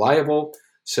 100% reliable.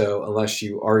 So unless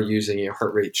you are using a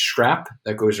heart rate strap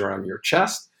that goes around your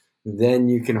chest, then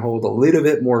you can hold a little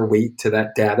bit more weight to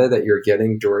that data that you're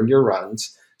getting during your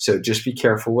runs. So just be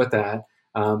careful with that.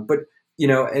 But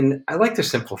and I like to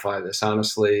simplify this,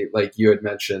 honestly, like you had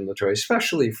mentioned, LaToya,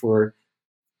 especially for,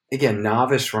 again,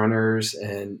 novice runners,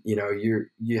 and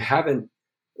you haven't,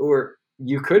 or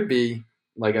you could be,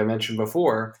 like I mentioned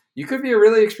before, you could be a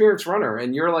really experienced runner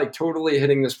and you're like totally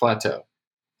hitting this plateau,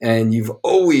 and you've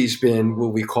always been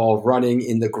what we call running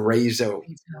in the gray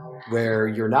zone, where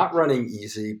you're not running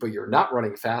easy, but you're not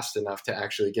running fast enough to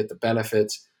actually get the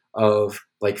benefits of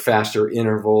like faster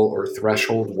interval or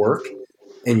threshold work,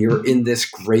 and you're in this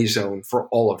gray zone for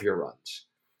all of your runs.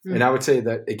 And I would say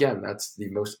that, again, that's the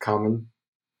most common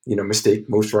mistake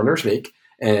most runners make.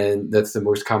 And that's the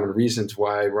most common reasons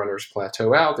why runners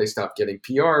plateau out. They stop getting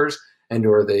PRs, and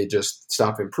or they just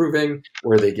stop improving,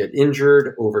 or they get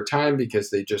injured over time because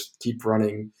they just keep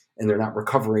running and they're not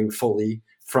recovering fully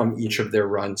from each of their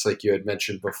runs, like you had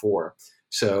mentioned before.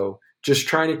 So just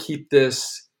trying to keep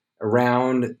this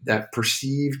around that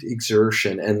perceived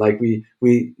exertion. And like we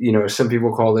some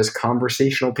people call this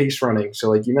conversational pace running. So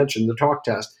like you mentioned, the talk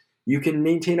test, you can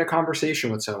maintain a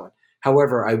conversation with someone.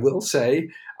 However, I will say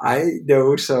I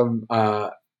know some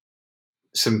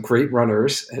great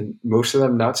runners, and most of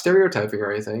them, not stereotyping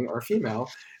or anything, are female,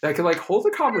 that can like hold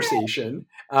a conversation.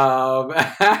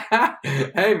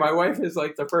 Hey, my wife is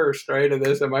like the first, right, in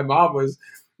this, and my mom was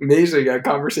amazing at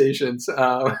conversations.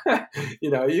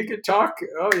 You could talk.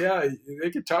 Oh yeah,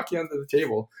 they could talk you under the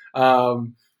table.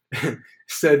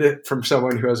 Said it from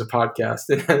someone who has a podcast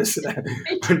that has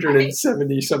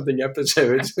 170 something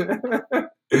episodes. Coach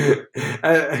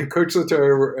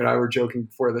LaToya and I were joking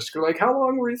before this. We're like, how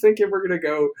long were you thinking we're going to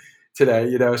go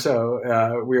today? So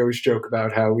we always joke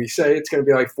about how we say it's going to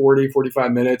be like 40,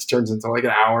 45 minutes, turns into like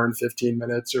an hour and 15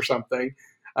 minutes or something.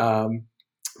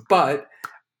 But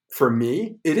for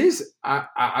me, it is,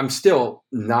 I'm still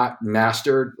not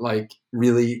mastered, like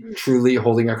really, truly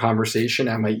holding a conversation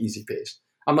at my easy pace.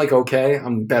 I'm like, okay,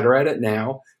 I'm better at it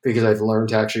now because I've learned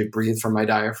to actually breathe from my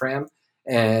diaphragm.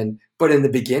 But in the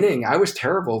beginning, I was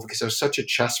terrible because I was such a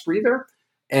chest breather,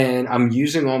 and I'm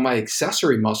using all my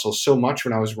accessory muscles so much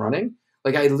when I was running.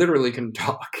 Like I literally couldn't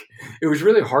talk. It was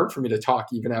really hard for me to talk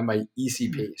even at my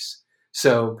easy pace.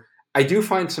 So I do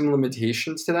find some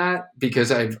limitations to that,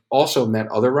 because I've also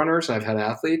met other runners and I've had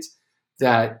athletes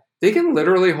that they can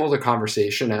literally hold a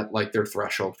conversation at like their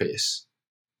threshold pace.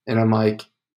 And I'm like,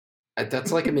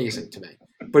 that's like amazing to me.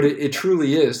 But it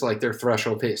truly is like their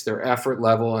threshold pace, their effort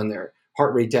level, and their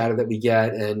heart rate data that we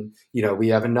get. And, we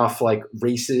have enough like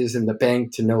races in the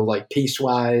bank to know like pace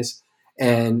wise.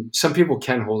 And some people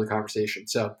can hold a conversation.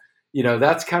 So,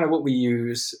 that's kind of what we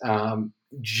use,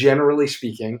 generally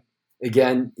speaking.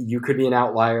 Again, you could be an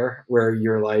outlier where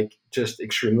you're like just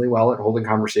extremely well at holding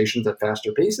conversations at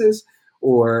faster paces,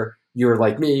 or you're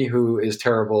like me, who is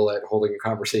terrible at holding a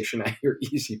conversation at your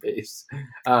easy pace.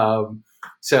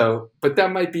 But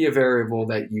that might be a variable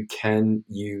that you can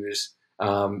use,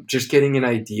 just getting an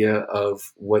idea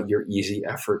of what your easy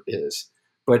effort is.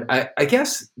 But I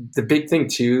guess the big thing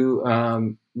too,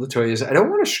 LaToya, is I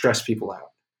don't want to stress people out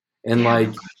and like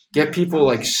get people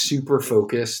like super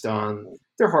focused on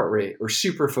their heart rate or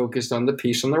super focused on the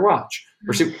pace on their watch.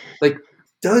 Or like,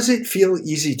 does it feel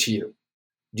easy to you?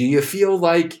 Do you feel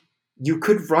like you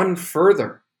could run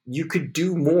further? You could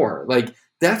do more? Like,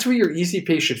 that's what your easy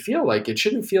pace should feel like. It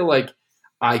shouldn't feel like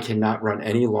I cannot run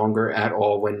any longer at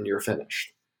all when you're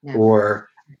finished. Yeah. Or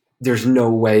there's no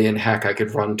way in heck I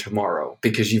could run tomorrow,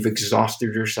 because you've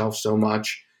exhausted yourself so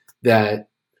much that,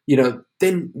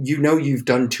 then you've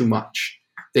done too much,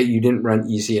 that you didn't run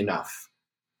easy enough.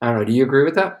 I don't know. Do you agree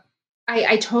with that?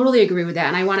 I totally agree with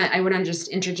that. And I want to just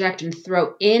interject and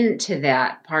throw into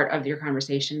that part of your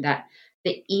conversation that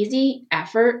the easy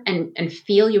effort and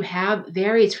feel you have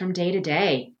varies from day to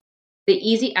day. The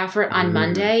easy effort on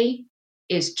Monday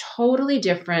is totally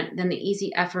different than the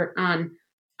easy effort on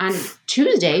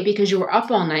Tuesday because you were up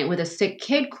all night with a sick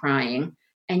kid crying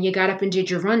and you got up and did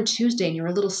your run Tuesday and you were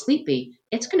a little sleepy.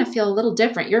 It's going to feel a little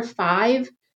different. Your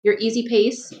easy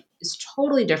pace is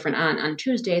totally different on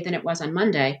Tuesday than it was on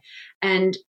Monday.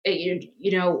 And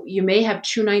you may have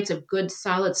 2 nights of good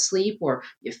solid sleep or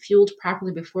you fueled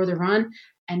properly before the run.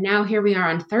 And now here we are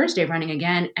on Thursday running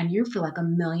again and you feel like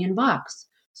 $1,000,000.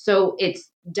 So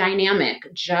it's dynamic,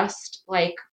 just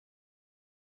like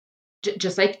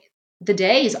the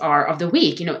days are of the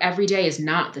week. Every day is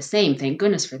not the same. Thank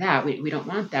goodness for that. We don't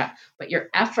want that. But your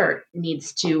effort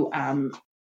needs to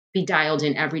be dialed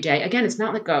in every day. Again, it's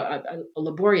not like a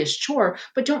laborious chore,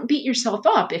 but don't beat yourself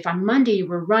up. If on Monday you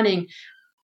were running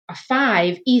a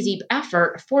 4 easy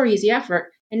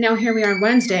effort, and now here we are on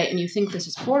Wednesday and you think this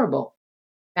is horrible,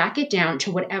 back it down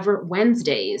to whatever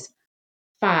Wednesday's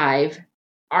 5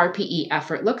 RPE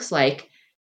effort looks like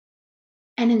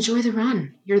and enjoy the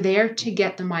run. You're there to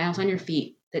get the miles on your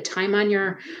feet, the time on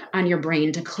your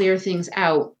brain to clear things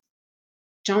out.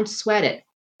 Don't sweat it.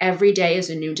 Every day is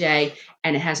a new day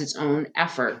and it has its own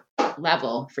effort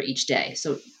level for each day.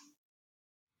 So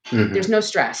there's no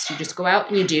stress. You just go out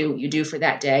and you do for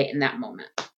that day in that moment.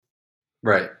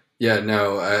 Right. Yeah,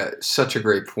 no, such a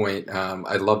great point.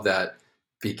 I love that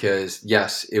because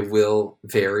yes, it will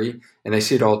vary. And I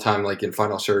see it all the time, like in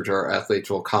Final Surge, our athletes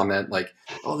will comment like,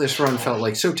 oh, this run felt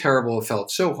like so terrible. It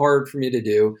felt so hard for me to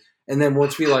do. And then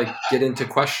once we get into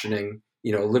questioning,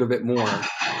 a little bit more,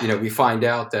 we find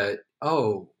out that,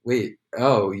 oh, wait,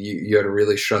 oh, you had a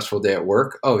really stressful day at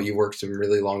work. Oh, you worked some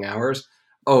really long hours.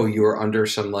 Oh, you were under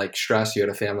some stress. You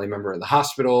had a family member in the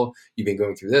hospital. You've been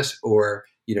going through this, or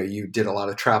you did a lot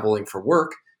of traveling for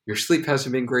work. Your sleep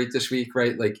hasn't been great this week,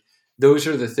 right? Those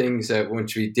are the things that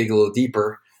once we dig a little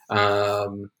deeper,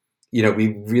 we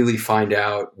really find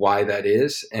out why that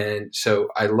is. And so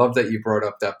I love that you brought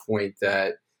up that point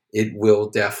that it will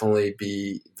definitely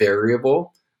be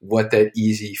variable, what that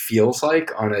easy feels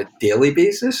like on a daily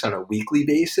basis, on a weekly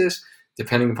basis,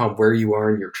 depending upon where you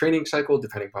are in your training cycle,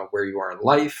 depending upon where you are in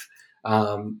life.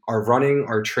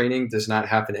 Our training does not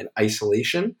happen in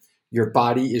isolation. Your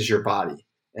body is your body.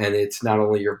 And it's not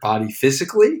only your body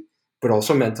physically, but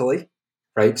also mentally,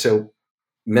 right? So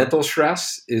mental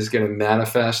stress is going to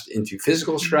manifest into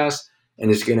physical stress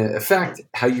and is going to affect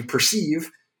how you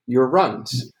perceive your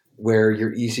runs, where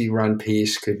your easy run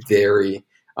pace could vary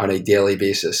on a daily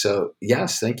basis. So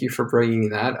yes, thank you for bringing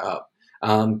that up.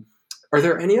 Are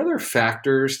there any other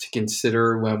factors to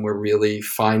consider when we're really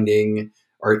finding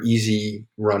our easy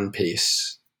run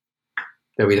pace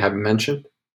that we haven't mentioned?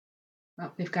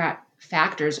 Well, we've got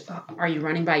factors. Are you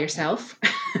running by yourself?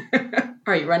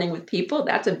 Are you running with people?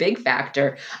 That's a big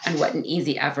factor on what an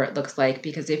easy effort looks like.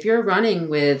 Because if you're running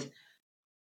with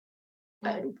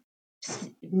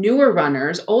newer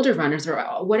runners, older runners, or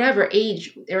whatever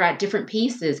age, they're at different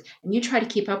paces, and you try to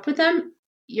keep up with them,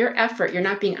 your effort, you're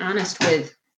not being honest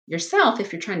with yourself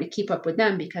if you're trying to keep up with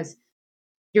them because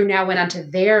you now went onto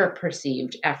their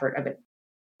perceived effort of a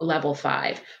level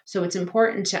 5. So it's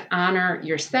important to honor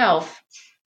yourself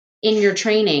in your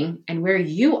training and where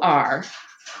you are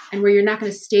and where you're not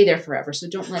going to stay there forever. So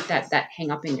don't let that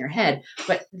hang up in your head.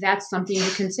 But that's something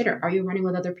to consider. Are you running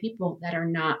with other people that are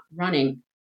not running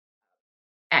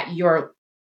at your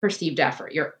perceived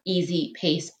effort, your easy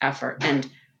pace effort? And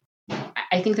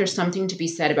I think there's something to be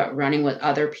said about running with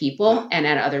other people and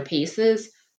at other paces.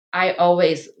 I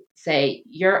always say,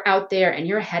 you're out there and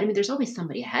you're ahead of me. There's always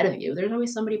somebody ahead of you. There's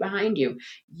always somebody behind you.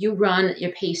 You run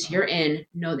your pace you're in,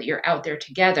 know that you're out there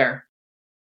together,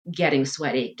 getting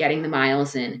sweaty, getting the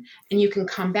miles in, and you can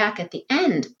come back at the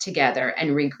end together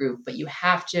and regroup. But you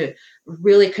have to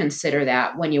really consider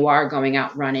that when you are going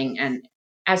out running. And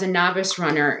as a novice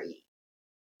runner,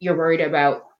 you're worried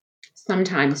about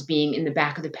sometimes being in the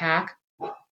back of the pack.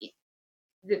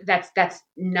 That's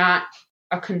not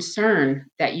a concern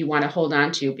that you want to hold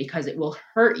on to because it will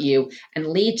hurt you and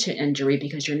lead to injury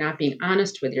because you're not being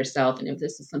honest with yourself. And if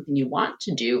this is something you want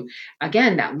to do,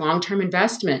 again, that long-term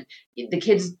investment, the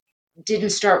kids didn't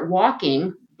start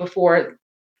walking before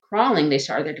crawling. They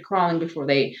started crawling before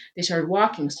they started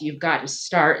walking. So you've got to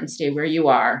start and stay where you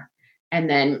are and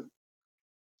then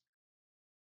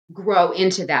grow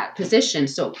into that position.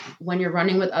 So when you're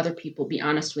running with other people, be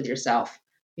honest with yourself.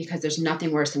 Because there's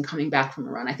nothing worse than coming back from a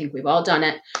run. I think we've all done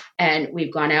it. And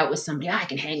we've gone out with somebody, I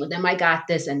can hang with them. I got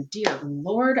this. And dear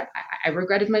Lord, I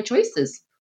regretted my choices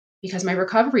because my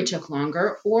recovery took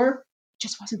longer or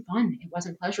just wasn't fun. It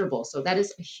wasn't pleasurable. So that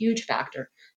is a huge factor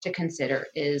to consider,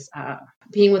 is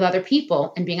being with other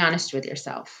people and being honest with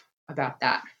yourself about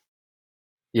that.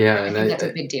 Yeah, I and think that's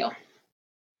a big deal.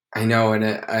 I know, and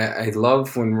I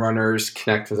love when runners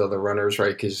connect with other runners,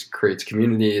 right? Because it creates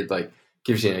community, it like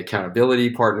gives you an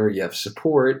accountability partner, you have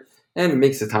support, and it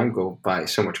makes the time go by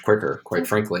so much quicker, quite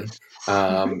frankly,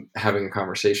 having a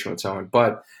conversation with someone.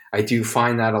 But I do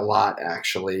find that a lot,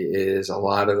 actually, is a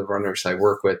lot of the runners I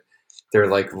work with, they're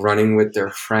like running with their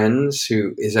friends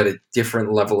who is at a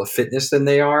different level of fitness than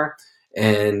they are,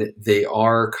 and they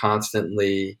are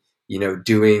constantly,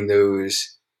 doing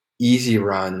those easy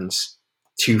runs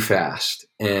too fast,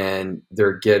 and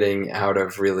they're getting out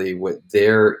of really what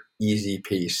their easy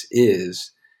pace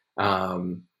is.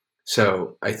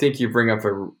 So I think you bring up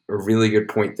a really good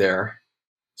point there.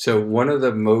 So one of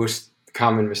the most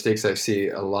common mistakes I see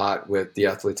a lot with the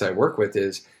athletes I work with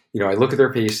is, I look at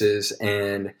their paces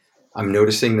and I'm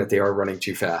noticing that they are running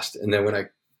too fast. And then when I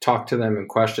talk to them and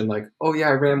question, like, oh yeah,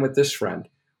 I ran with this friend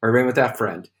or I ran with that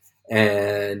friend,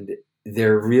 and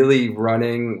they're really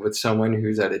running with someone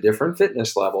who's at a different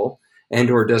fitness level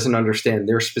and or doesn't understand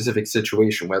their specific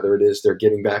situation, whether it is they're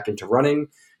getting back into running,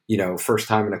 first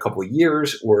time in a couple of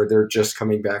years, or they're just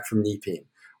coming back from knee pain,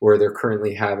 or they're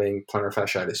currently having plantar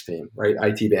fasciitis pain, right?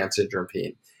 IT band syndrome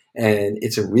pain. And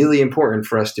it's really important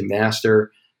for us to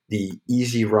master the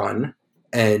easy run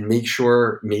and make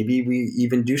sure maybe we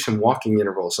even do some walking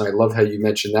intervals. And I love how you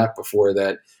mentioned that before,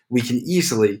 that we can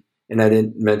easily, and I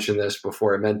didn't mention this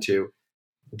before I meant to,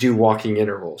 do walking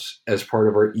intervals as part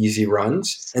of our easy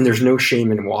runs. And there's no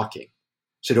shame in walking.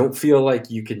 So don't feel like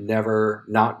you can never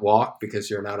not walk because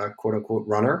you're not a quote unquote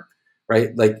runner,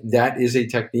 right? Like that is a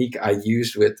technique I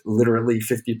used with literally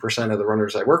 50% of the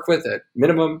runners I work with at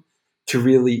minimum to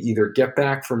really either get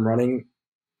back from running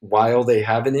while they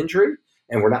have an injury,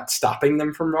 and we're not stopping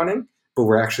them from running, but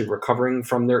we're actually recovering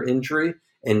from their injury.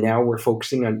 And now we're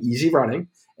focusing on easy running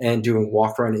and doing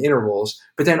walk run intervals.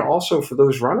 But then also for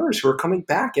those runners who are coming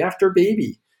back after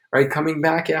baby, right? Coming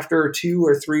back after a 2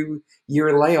 or 3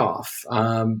 year layoff,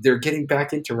 they're getting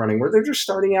back into running, where they're just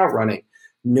starting out running.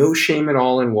 No shame at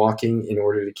all in walking in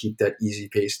order to keep that easy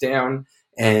pace down.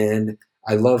 And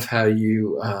I love how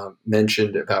you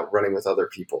mentioned about running with other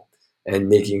people and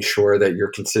making sure that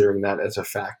you're considering that as a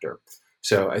factor.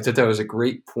 So I thought that was a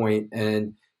great point.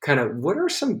 And kind of what are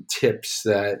some tips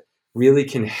that really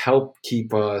can help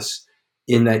keep us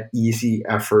in that easy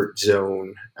effort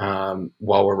zone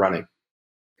while we're running?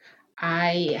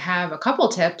 I have a couple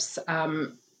tips.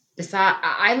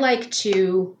 I like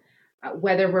to,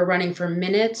 whether we're running for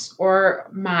minutes or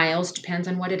miles, depends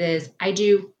on what it is, I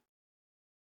do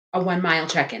a 1 mile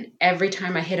check-in. Every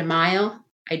time I hit a mile,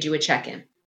 I do a check-in.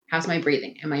 How's my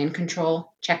breathing? Am I in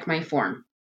control? Check my form.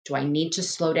 Do I need to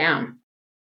slow down?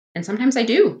 And sometimes I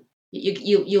do.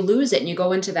 You lose it and you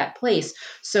go into that place.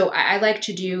 So I like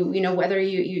to do, whether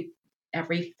you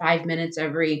every 5 minutes,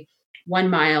 every 1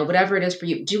 mile, whatever it is for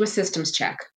you, do a systems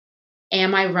check.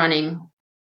 Am I running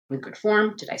with good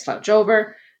form? Did I slouch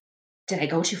over? Did I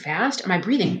go too fast? Am I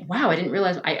breathing? Wow, I didn't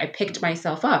realize I picked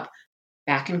myself up.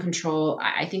 Back in control.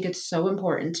 I think it's so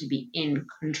important to be in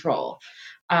control.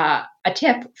 A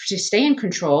tip to stay in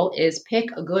control is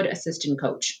pick a good assistant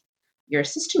coach. Your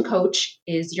assistant coach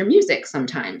is your music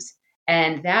sometimes.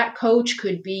 And that coach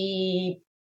could be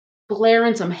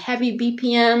blaring some heavy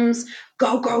BPMs,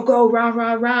 go, go, go, rah,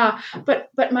 rah, rah. But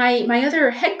my other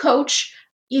head coach,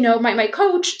 my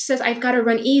coach says I've got to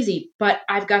run easy, but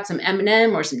I've got some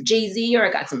Eminem or some Jay-Z or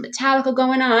I got some Metallica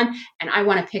going on and I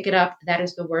want to pick it up. That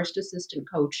is the worst assistant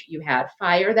coach you had.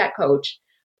 Fire that coach.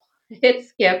 Hit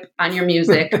skip on your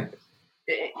music.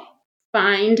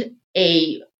 Find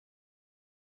a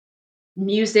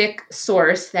music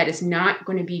source that is not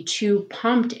going to be too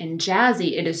pumped and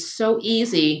jazzy. It is so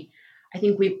easy. I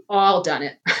think we've all done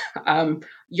it.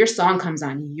 Your song comes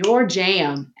on, your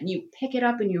jam, and you pick it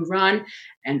up and you run,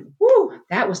 and whoo,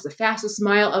 that was the fastest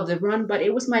mile of the run, but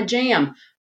it was my jam.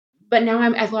 But now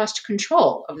I've lost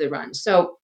control of the run.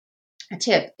 So a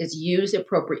tip is use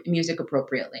appropriate music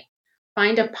appropriately.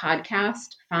 Find a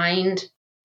podcast, find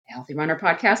Healthy Runner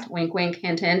podcast, wink, wink,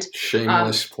 hint, hint.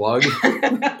 Shameless plug.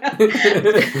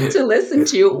 To listen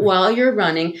to while you're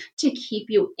running to keep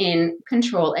you in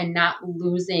control and not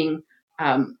losing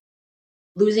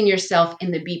yourself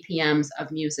in the BPMs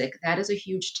of music. That is a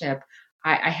huge tip.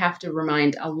 I have to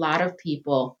remind a lot of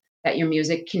people that your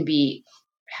music can be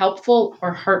helpful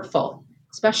or hurtful,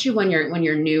 especially when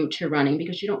you're new to running,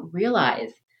 because you don't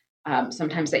realize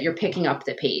sometimes that you're picking up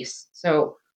the pace.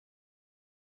 So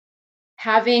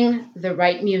having the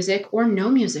right music or no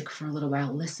music for a little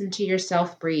while, listen to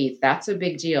yourself breathe. That's a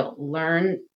big deal.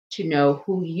 Learn to know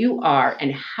who you are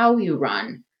and how you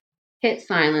run. Hit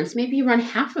silence. Maybe you run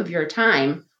half of your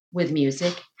time with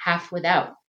music, half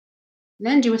without.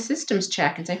 Then do a systems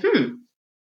check and say,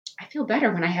 I feel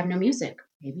better when I have no music.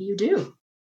 Maybe you do.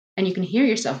 And you can hear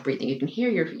yourself breathing. You can hear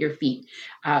your feet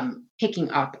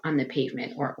picking up on the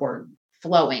pavement or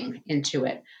flowing into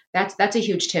it. That's a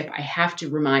huge tip. I have to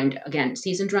remind, again,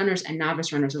 seasoned runners and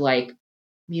novice runners alike,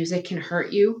 music can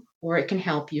hurt you or it can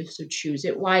help you. So choose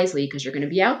it wisely, because you're going to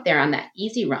be out there on that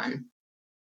easy run,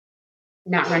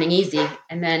 not running easy.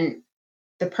 And then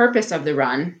the purpose of the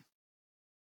run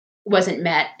wasn't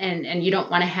met. And you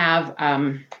don't want to have,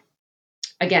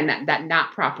 again, that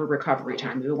not proper recovery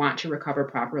time. We want to recover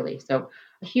properly. So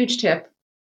a huge tip: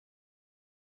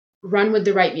 run with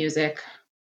the right music,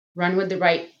 run with the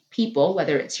right people,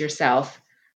 whether it's yourself,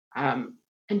 and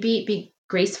be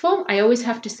graceful. I always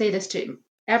have to say this to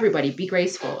everybody: be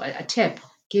graceful. A tip: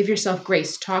 give yourself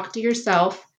grace. Talk to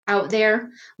yourself out there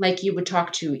like you would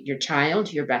talk to your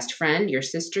child, your best friend, your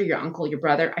sister, your uncle, your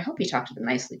brother. I hope you talk to them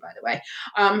nicely, by the way.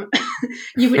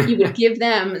 You would give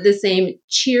them the same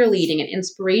cheerleading and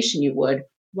inspiration you would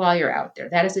while you're out there.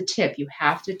 That is a tip. You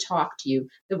have to talk to you.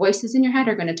 The voices in your head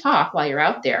are going to talk while you're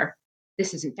out there.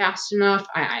 This isn't fast enough.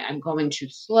 I'm going too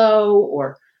slow,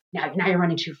 or now you're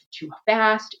running too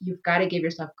fast. You've got to give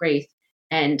yourself grace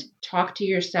and talk to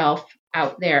yourself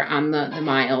out there on the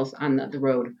miles, on the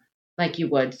road, like you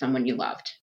would someone you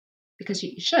loved, because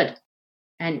you should.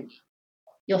 And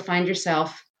you'll find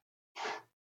yourself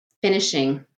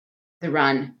finishing the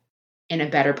run in a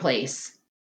better place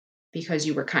because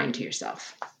you were kind to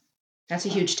yourself. That's a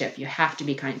huge tip. You have to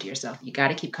be kind to yourself. You got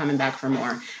to keep coming back for more,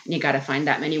 and you got to find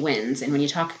that many wins. And when you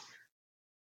talk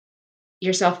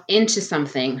yourself into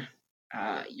something,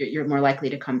 you're more likely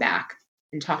to come back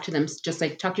and talk to them,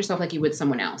 talk to yourself like you would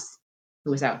someone else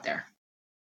who was out there.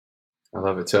 I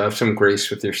love it. So have some grace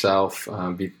with yourself.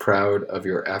 Be proud of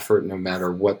your effort, no matter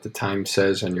what the time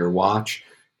says on your watch,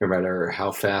 no matter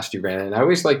how fast you ran. And I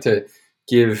always like to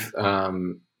give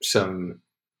some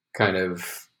kind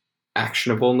of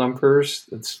actionable numbers.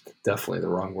 That's definitely the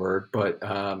wrong word, but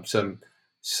some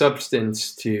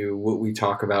substance to what we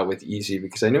talk about with easy,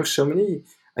 because I know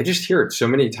I just hear it so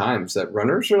many times that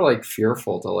runners are like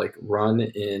fearful to like run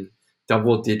in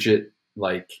double digit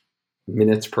like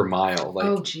minutes per mile. Like,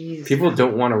 oh, geez, people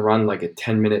don't want to run like a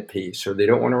 10-minute pace, or they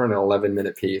don't want to run an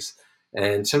 11-minute pace.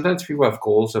 And sometimes people have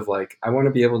goals of like, I want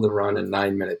to be able to run a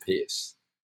 9-minute pace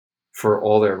for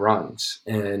all their runs.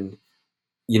 And,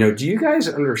 do you guys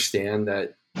understand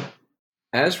that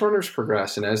as runners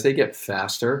progress and as they get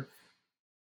faster,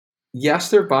 yes,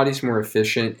 their body's more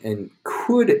efficient, and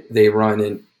could they run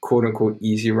in quote unquote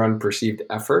easy run perceived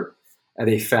effort at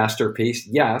a faster pace?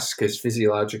 Yes, because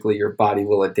physiologically your body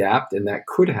will adapt, and that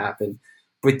could happen.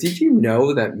 But did you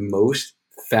know that most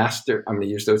faster, I'm going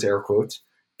to use those air quotes,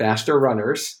 faster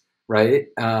runners, right,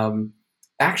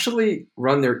 actually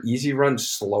run their easy run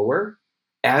slower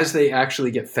as they actually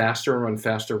get faster and run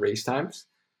faster race times?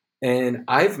 And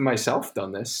I've myself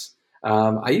done this.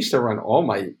 I used to run all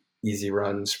my easy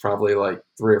runs probably like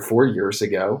 3 or 4 years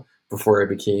ago, before I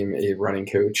became a running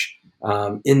coach,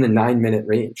 in the 9-minute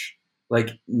range.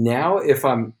 Like, now, if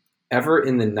I'm ever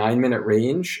in the 9-minute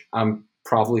range, I'm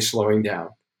probably slowing down,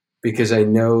 because I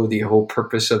know the whole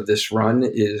purpose of this run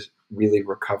is really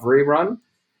recovery run,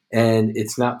 and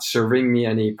it's not serving me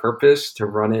any purpose to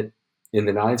run it in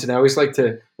the 9s. And I always like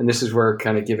to, and this is where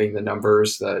kind of giving the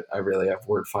numbers that I really have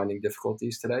word finding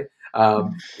difficulties today,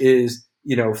 is,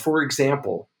 for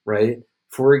example, right?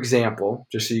 For example,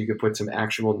 just so you could put some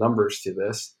actual numbers to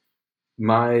this,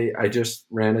 I just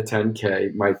ran a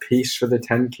 10K. My pace for the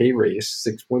 10K race,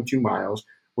 6.2 miles,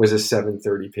 was a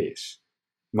 7:30 pace.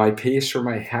 My pace for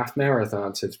my half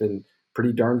marathons has been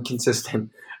pretty darn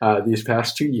consistent these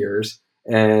past 2 years,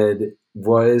 and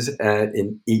was at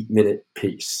an 8-minute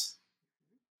pace,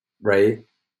 right?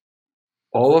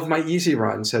 All of my easy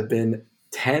runs have been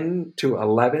 10 to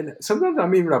 11. Sometimes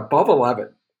I'm even above 11.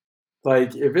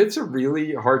 Like, if it's a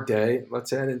really hard day,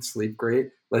 let's say I didn't sleep great,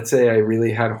 let's say I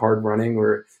really had hard running,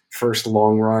 or first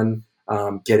long run,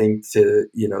 getting to,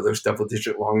 those double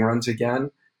digit long runs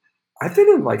again, I've been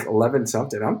in like 11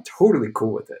 something. I'm totally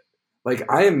cool with it. Like,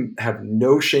 have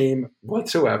no shame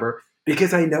whatsoever,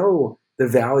 because I know the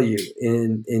value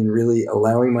in really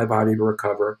allowing my body to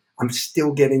recover. I'm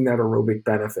still getting that aerobic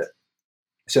benefit.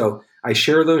 So I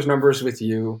share those numbers with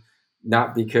you,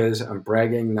 not because I'm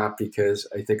bragging, not because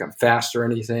I think I'm fast or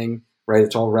anything, right?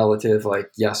 It's all relative. Like,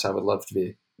 yes, I would love to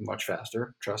be much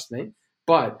faster, trust me.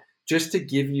 But just to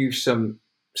give you some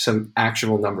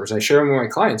actionable numbers, I share them with my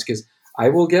clients, because I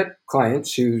will get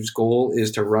clients whose goal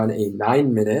is to run a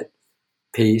 9-minute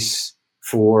pace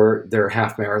for their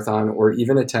half marathon or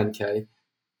even a 10K,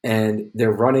 and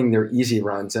they're running their easy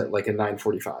runs at like a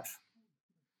 9:45,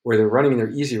 where they're running their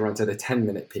easy runs at a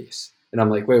 10-minute pace. And I'm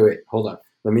like, wait, hold on.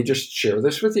 Let me just share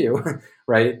this with you,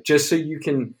 right? Just so you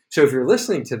can, so if you're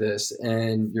listening to this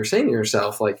and you're saying to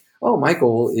yourself, like, oh, my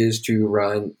goal is to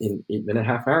run an 8-minute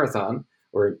half marathon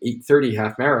or an 8:30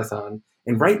 half marathon.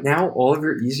 And right now, all of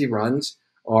your easy runs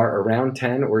are around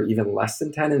 10 or even less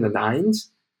than 10 in the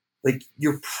nines. Like,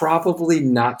 you're probably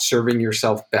not serving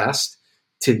yourself best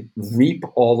to reap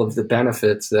all of the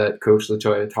benefits that Coach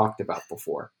LaToya talked about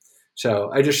before.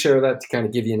 So I just share that to kind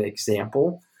of give you an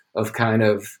example of kind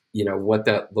of, what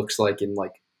that looks like in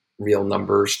like real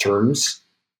numbers terms.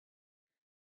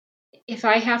 If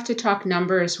I have to talk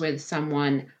numbers with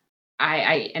someone,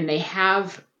 and they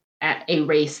have at a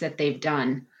race that they've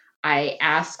done, I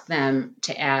ask them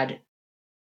to add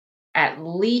at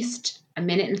least a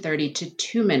minute and 30 to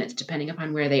 2 minutes, depending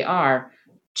upon where they are,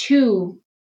 to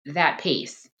that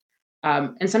pace.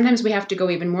 And sometimes we have to go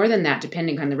even more than that,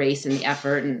 depending on the race and the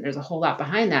effort. And there's a whole lot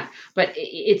behind that. But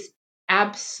it's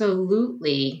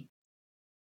absolutely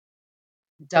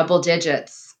double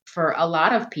digits for a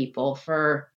lot of people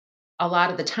for a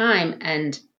lot of the time.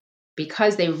 And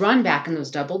because they run back in those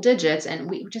double digits, and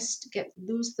we just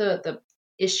lose the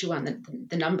issue on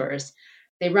the numbers,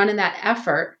 they run in that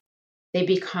effort, they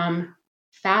become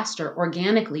faster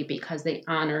organically because they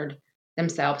honored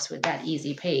themselves with that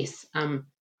easy pace.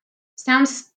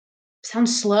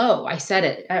 Sounds slow. I said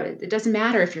it. It doesn't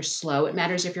matter if you're slow. It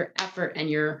matters if your effort and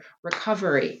your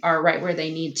recovery are right where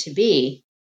they need to be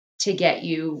to get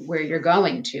you where you're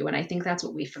going to. And I think that's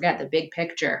what we forget, the big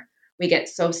picture. We get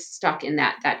so stuck in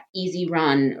that easy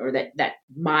run or that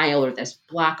mile or this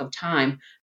block of time.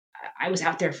 I was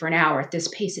out there for an hour at this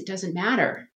pace. It doesn't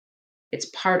matter. It's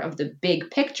part of the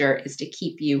big picture is to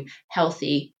keep you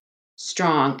healthy,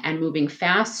 strong, and moving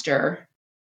faster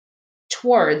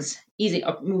towards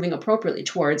moving appropriately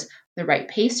towards the right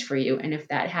pace for you. And if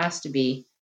that has to be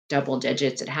double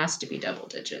digits, it has to be double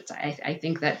digits. I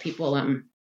think that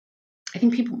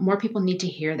more people need to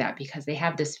hear that, because they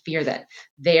have this fear that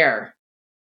their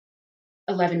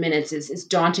 11 minutes is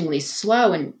dauntingly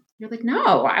slow. And you're like,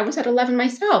 no, I was at 11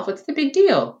 myself. What's the big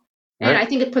deal? And Right. I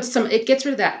think it gets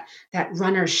rid of that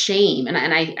runner shame. And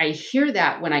I hear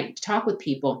that when I talk with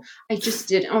people. I just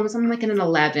did something like an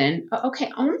 11.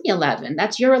 Okay, only 11.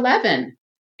 That's your 11.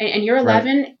 And your Right.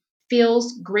 11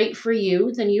 feels great for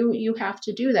you, then you have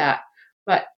to do that.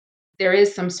 But there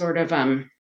is some sort of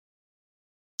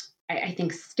I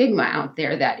think stigma out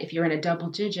there that if you're in a double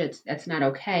digits, that's not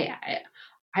okay.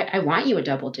 I want you at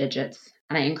double digits,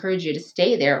 and I encourage you to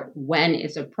stay there when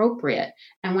it's appropriate.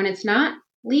 And when it's not,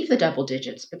 leave the double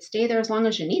digits, but stay there as long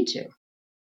as you need to.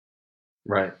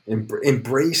 Right.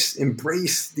 Embrace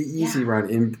the easy Yeah. run.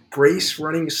 Embrace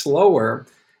running slower.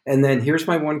 And then here's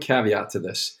my one caveat to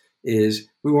this is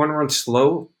we want to run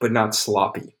slow, but not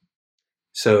sloppy.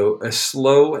 So a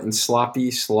slow and sloppy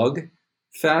slug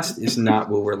fast is not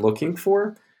what we're looking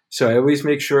for. So I always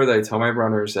make sure that I tell my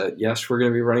runners that, yes, we're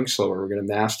going to be running slower. We're going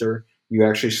to master you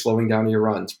actually slowing down your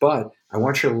runs. But I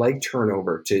want your leg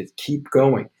turnover to keep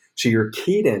going. So your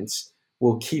cadence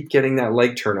will keep getting that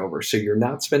leg turnover. So you're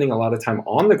not spending a lot of time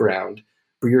on the ground,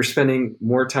 but you're spending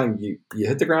more time. You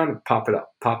hit the ground and pop it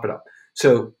up, pop it up.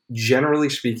 So generally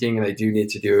speaking, and I do need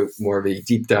to do more of a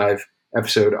deep dive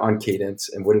episode on cadence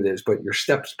and what it is, but your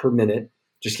steps per minute,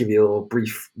 just give you a little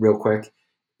brief real quick,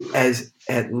 as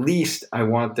at least I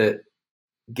want that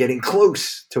getting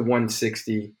close to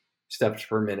 160 steps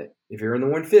per minute. If you're in the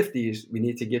 150s, we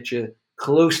need to get you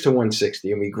close to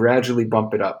 160 and we gradually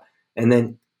bump it up. And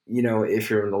then, if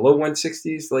you're in the low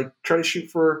 160s, like try to shoot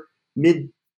for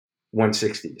mid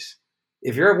 160s.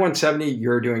 If you're at 170,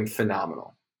 you're doing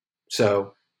phenomenal.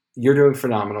 So you're doing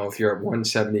phenomenal if you're at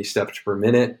 170 steps per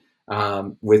minute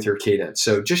with your cadence.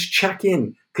 So just check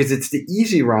in, because it's the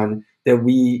easy run that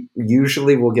we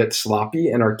usually will get sloppy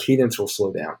and our cadence will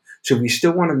slow down. So we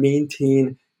still want to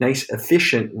maintain nice,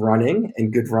 efficient running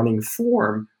and good running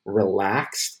form,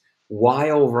 relaxed,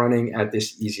 while running at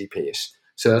this easy pace.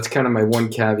 So that's kind of my one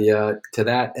caveat to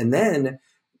that. And then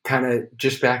kind of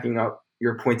just backing up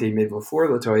your point that you made before,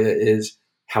 LaToya, is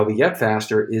how we get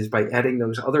faster is by adding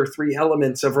those other three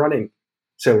elements of running.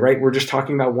 So, right, we're just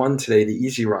talking about one today, the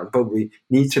easy run, but we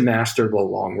need to master the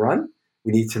long run.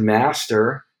 We need to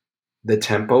master the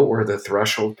tempo or the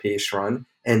threshold pace run,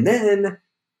 and then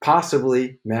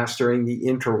possibly mastering the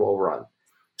interval run.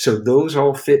 So those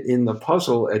all fit in the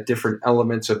puzzle at different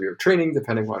elements of your training,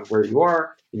 depending on where you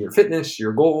are in your fitness,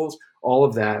 your goals, all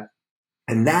of that.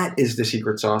 And that is the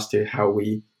secret sauce to how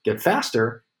we get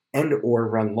faster and or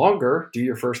run longer, do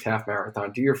your first half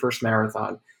marathon, do your first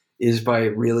marathon, is by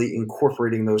really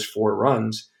incorporating those 4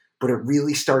 runs. But it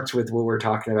really starts with what we're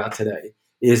talking about today,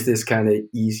 is this kind of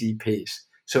easy pace.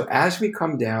 So as we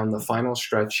come down the final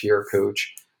stretch here,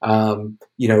 Coach,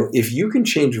 if you can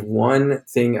change one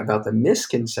thing about the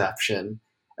misconception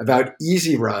about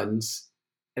easy runs,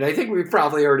 and I think we've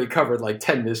probably already covered like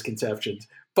 10 misconceptions,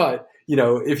 but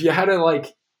if you had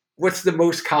to what's the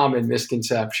most common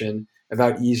misconception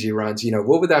about easy runs,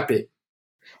 what would that be?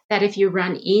 That if you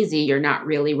run easy, you're not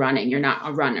really running. You're not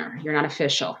a runner. You're not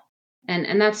official.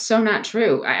 And that's so not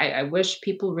true. I wish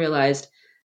people realized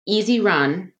easy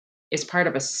run is part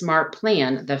of a smart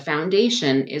plan. The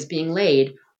foundation is being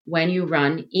laid when you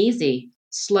run easy.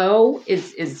 Slow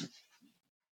is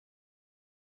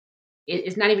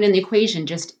not even in the equation.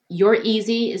 Just your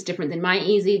easy is different than my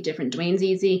easy, different Dwayne's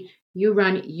easy. You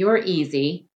run your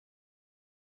easy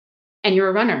and you're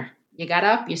a runner. You got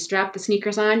up, you strapped the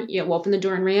sneakers on, you opened the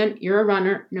door and ran. You're a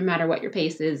runner no matter what your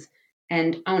pace is,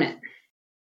 and own it.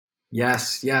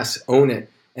 Yes, own it.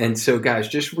 And so, guys,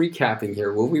 just recapping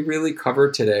here, what we really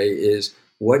covered today is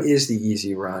what is the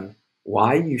easy run,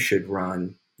 why you should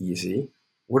run easy,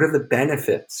 what are the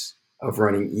benefits of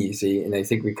running easy, and I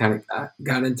think we kind of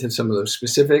got into some of those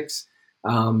specifics,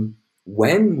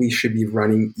 when we should be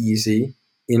running easy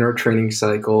in our training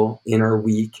cycle, in our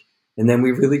week, and then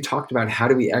we really talked about how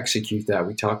do we execute that.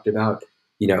 We talked about,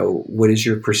 what is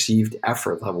your perceived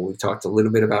effort level. We talked a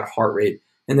little bit about heart rate.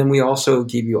 And then we also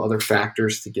give you other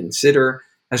factors to consider,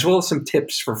 as well as some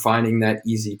tips for finding that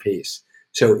easy pace.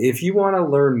 So if you want to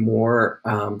learn more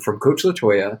from Coach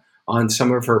LaToya on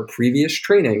some of her previous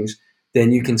trainings,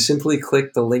 then you can simply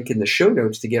click the link in the show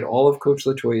notes to get all of Coach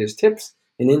LaToya's tips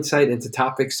and insight into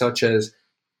topics such as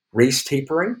race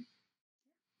tapering,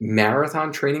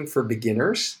 marathon training for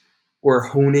beginners, or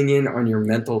honing in on your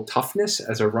mental toughness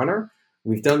as a runner.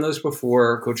 We've done those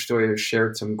before. Coach LaToya has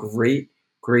shared some great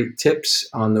tips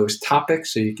on those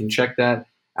topics. So you can check that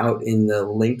out in the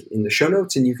link in the show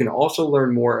notes. And you can also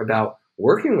learn more about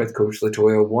working with Coach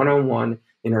LaToya one-on-one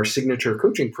in our signature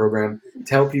coaching program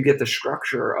to help you get the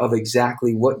structure of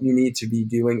exactly what you need to be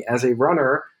doing as a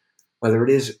runner, whether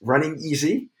it is running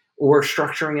easy or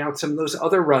structuring out some of those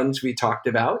other runs we talked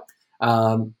about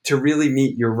to really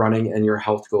meet your running and your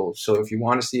health goals. So if you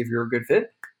want to see if you're a good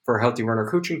fit for a Healthy Runner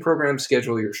coaching program,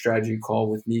 schedule your strategy call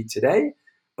with me today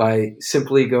by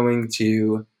simply going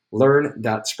to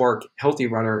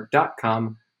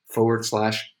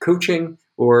learn.sparkhealthyrunner.com/coaching,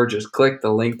 or just click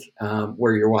the link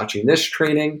where you're watching this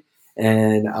training,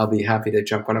 and I'll be happy to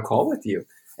jump on a call with you.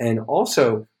 And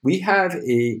also, we have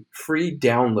a free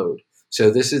download. So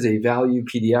this is a value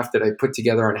PDF that I put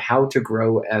together on how to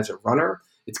grow as a runner.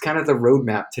 It's kind of the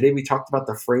roadmap. Today we talked about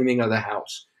the framing of the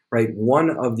house, right?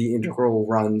 One of the integral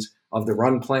runs of the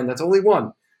run plan. That's only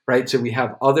one, right? So we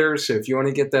have others. So if you want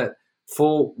to get that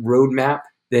full roadmap,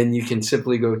 then you can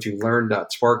simply go to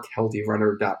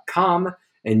learn.sparkhealthyrunner.com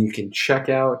and you can check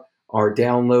out our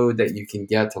download that you can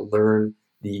get to learn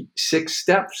the 6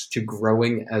 steps to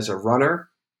growing as a runner.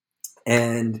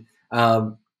 And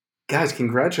guys,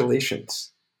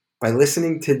 congratulations. By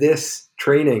listening to this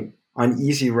training on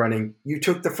easy running, you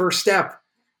took the first step,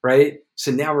 right? So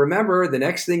now remember, the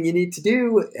next thing you need to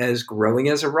do as growing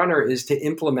as a runner is to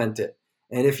implement it.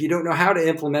 And if you don't know how to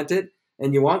implement it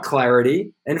and you want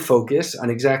clarity and focus on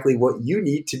exactly what you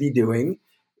need to be doing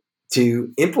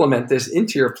to implement this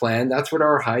into your plan, that's what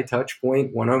our high touch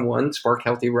point one-on-one Spark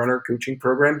Healthy Runner coaching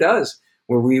program does,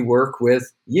 where we work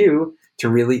with you to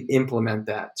really implement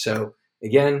that. So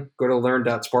again, go to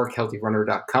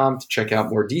learn.sparkhealthyrunner.com to check out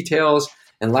more details.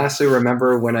 And lastly,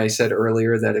 remember when I said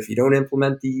earlier that if you don't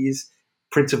implement these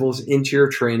principles into your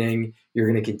training,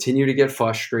 you're going to continue to get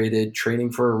frustrated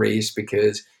training for a race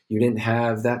because you didn't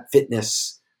have that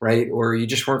fitness, right? Or you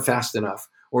just weren't fast enough,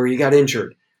 or you got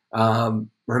injured.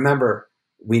 Remember,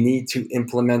 we need to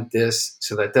implement this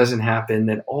so that doesn't happen.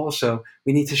 And also,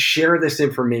 we need to share this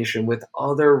information with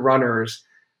other runners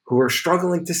who are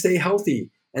struggling to stay healthy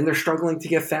and they're struggling to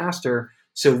get faster,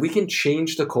 so we can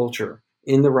change the culture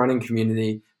in the running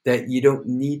community that you don't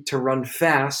need to run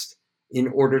fast in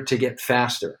order to get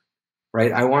faster,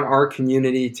 right? I want our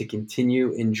community to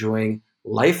continue enjoying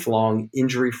lifelong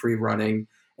injury-free running,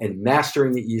 and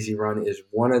mastering the easy run is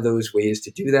one of those ways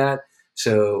to do that.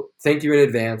 So thank you in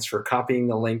advance for copying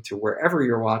the link to wherever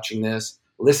you're watching this,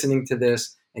 listening to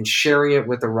this, and sharing it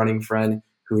with a running friend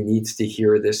who needs to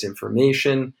hear this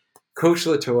information. Coach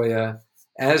LaToya,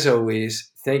 as always,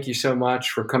 thank you so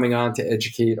much for coming on to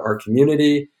educate our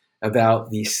community about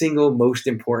the single most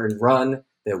important run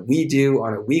that we do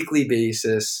on a weekly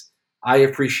basis, I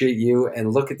appreciate you.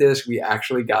 And look at this. We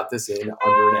actually got this in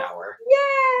under an hour.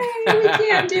 Yay! We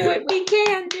can do it. We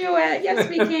can do it. Yes,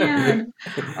 we can.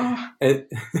 Oh.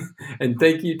 And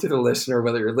thank you to the listener,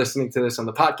 whether you're listening to this on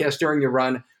the podcast during your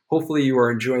run. Hopefully you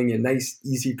are enjoying a nice,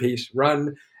 easy paced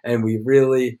run. And we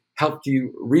really helped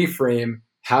you reframe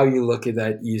how you look at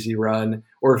that easy run.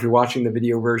 Or if you're watching the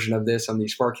video version of this on the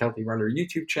Spark Healthy Runner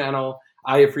YouTube channel,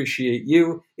 I appreciate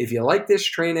you. If you like this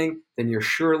training, then you'll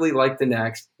surely like the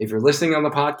next. If you're listening on the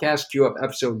podcast, queue up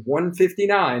episode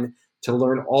 159 to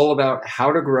learn all about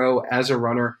how to grow as a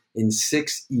runner in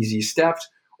 6 easy steps.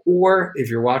 Or if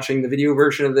you're watching the video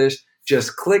version of this,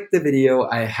 just click the video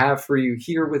I have for you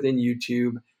here within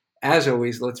YouTube. As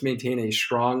always, let's maintain a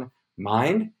strong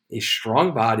mind, a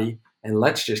strong body, and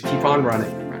let's just keep on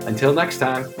running. Until next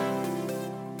time.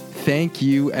 Thank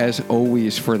you, as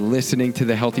always, for listening to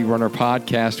the Healthy Runner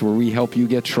podcast, where we help you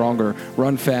get stronger,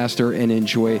 run faster, and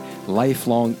enjoy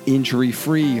lifelong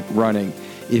injury-free running.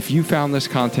 If you found this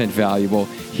content valuable,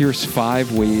 here's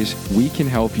 5 ways we can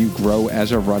help you grow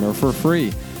as a runner for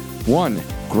free. 1,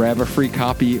 grab a free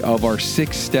copy of our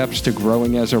 6 Steps to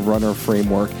Growing as a Runner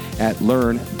framework at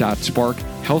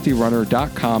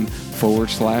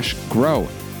learn.sparkhealthyrunner.com/grow.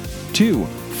 2,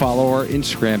 follow our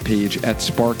Instagram page at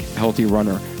Spark Healthy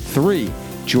Runner. 3,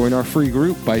 join our free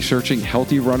group by searching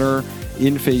Healthy Runner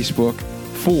in Facebook.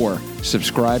 4,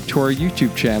 subscribe to our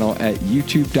YouTube channel at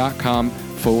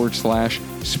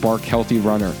youtube.com/Spark Healthy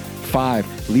Runner.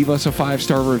 5, leave us a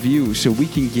 5-star review so we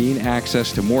can gain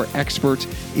access to more experts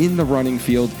in the running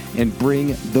field and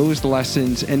bring those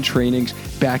lessons and trainings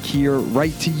back here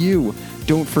right to you.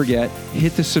 Don't forget,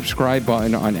 hit the subscribe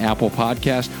button on Apple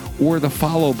Podcasts or the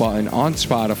follow button on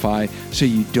Spotify so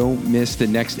you don't miss the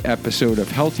next episode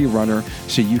of Healthy Runner,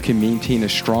 so you can maintain a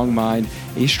strong mind,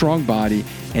 a strong body,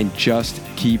 and just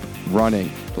keep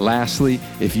running. Lastly,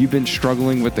 if you've been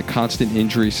struggling with the constant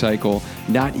injury cycle,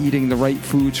 not eating the right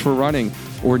foods for running,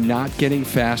 or not getting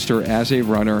faster as a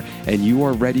runner, and you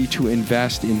are ready to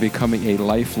invest in becoming a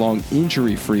lifelong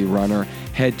injury-free runner,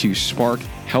 head to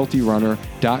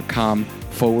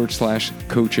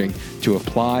sparkhealthyrunner.com/coaching to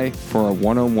apply for a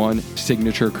one-on-one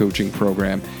signature coaching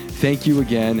program. Thank you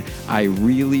again. I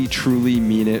really, truly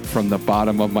mean it from the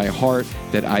bottom of my heart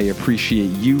that I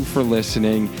appreciate you for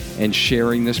listening and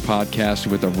sharing this podcast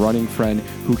with a running friend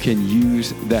who can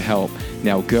use the help.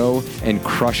 Now go and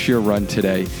crush your run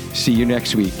today. See you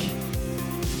next week.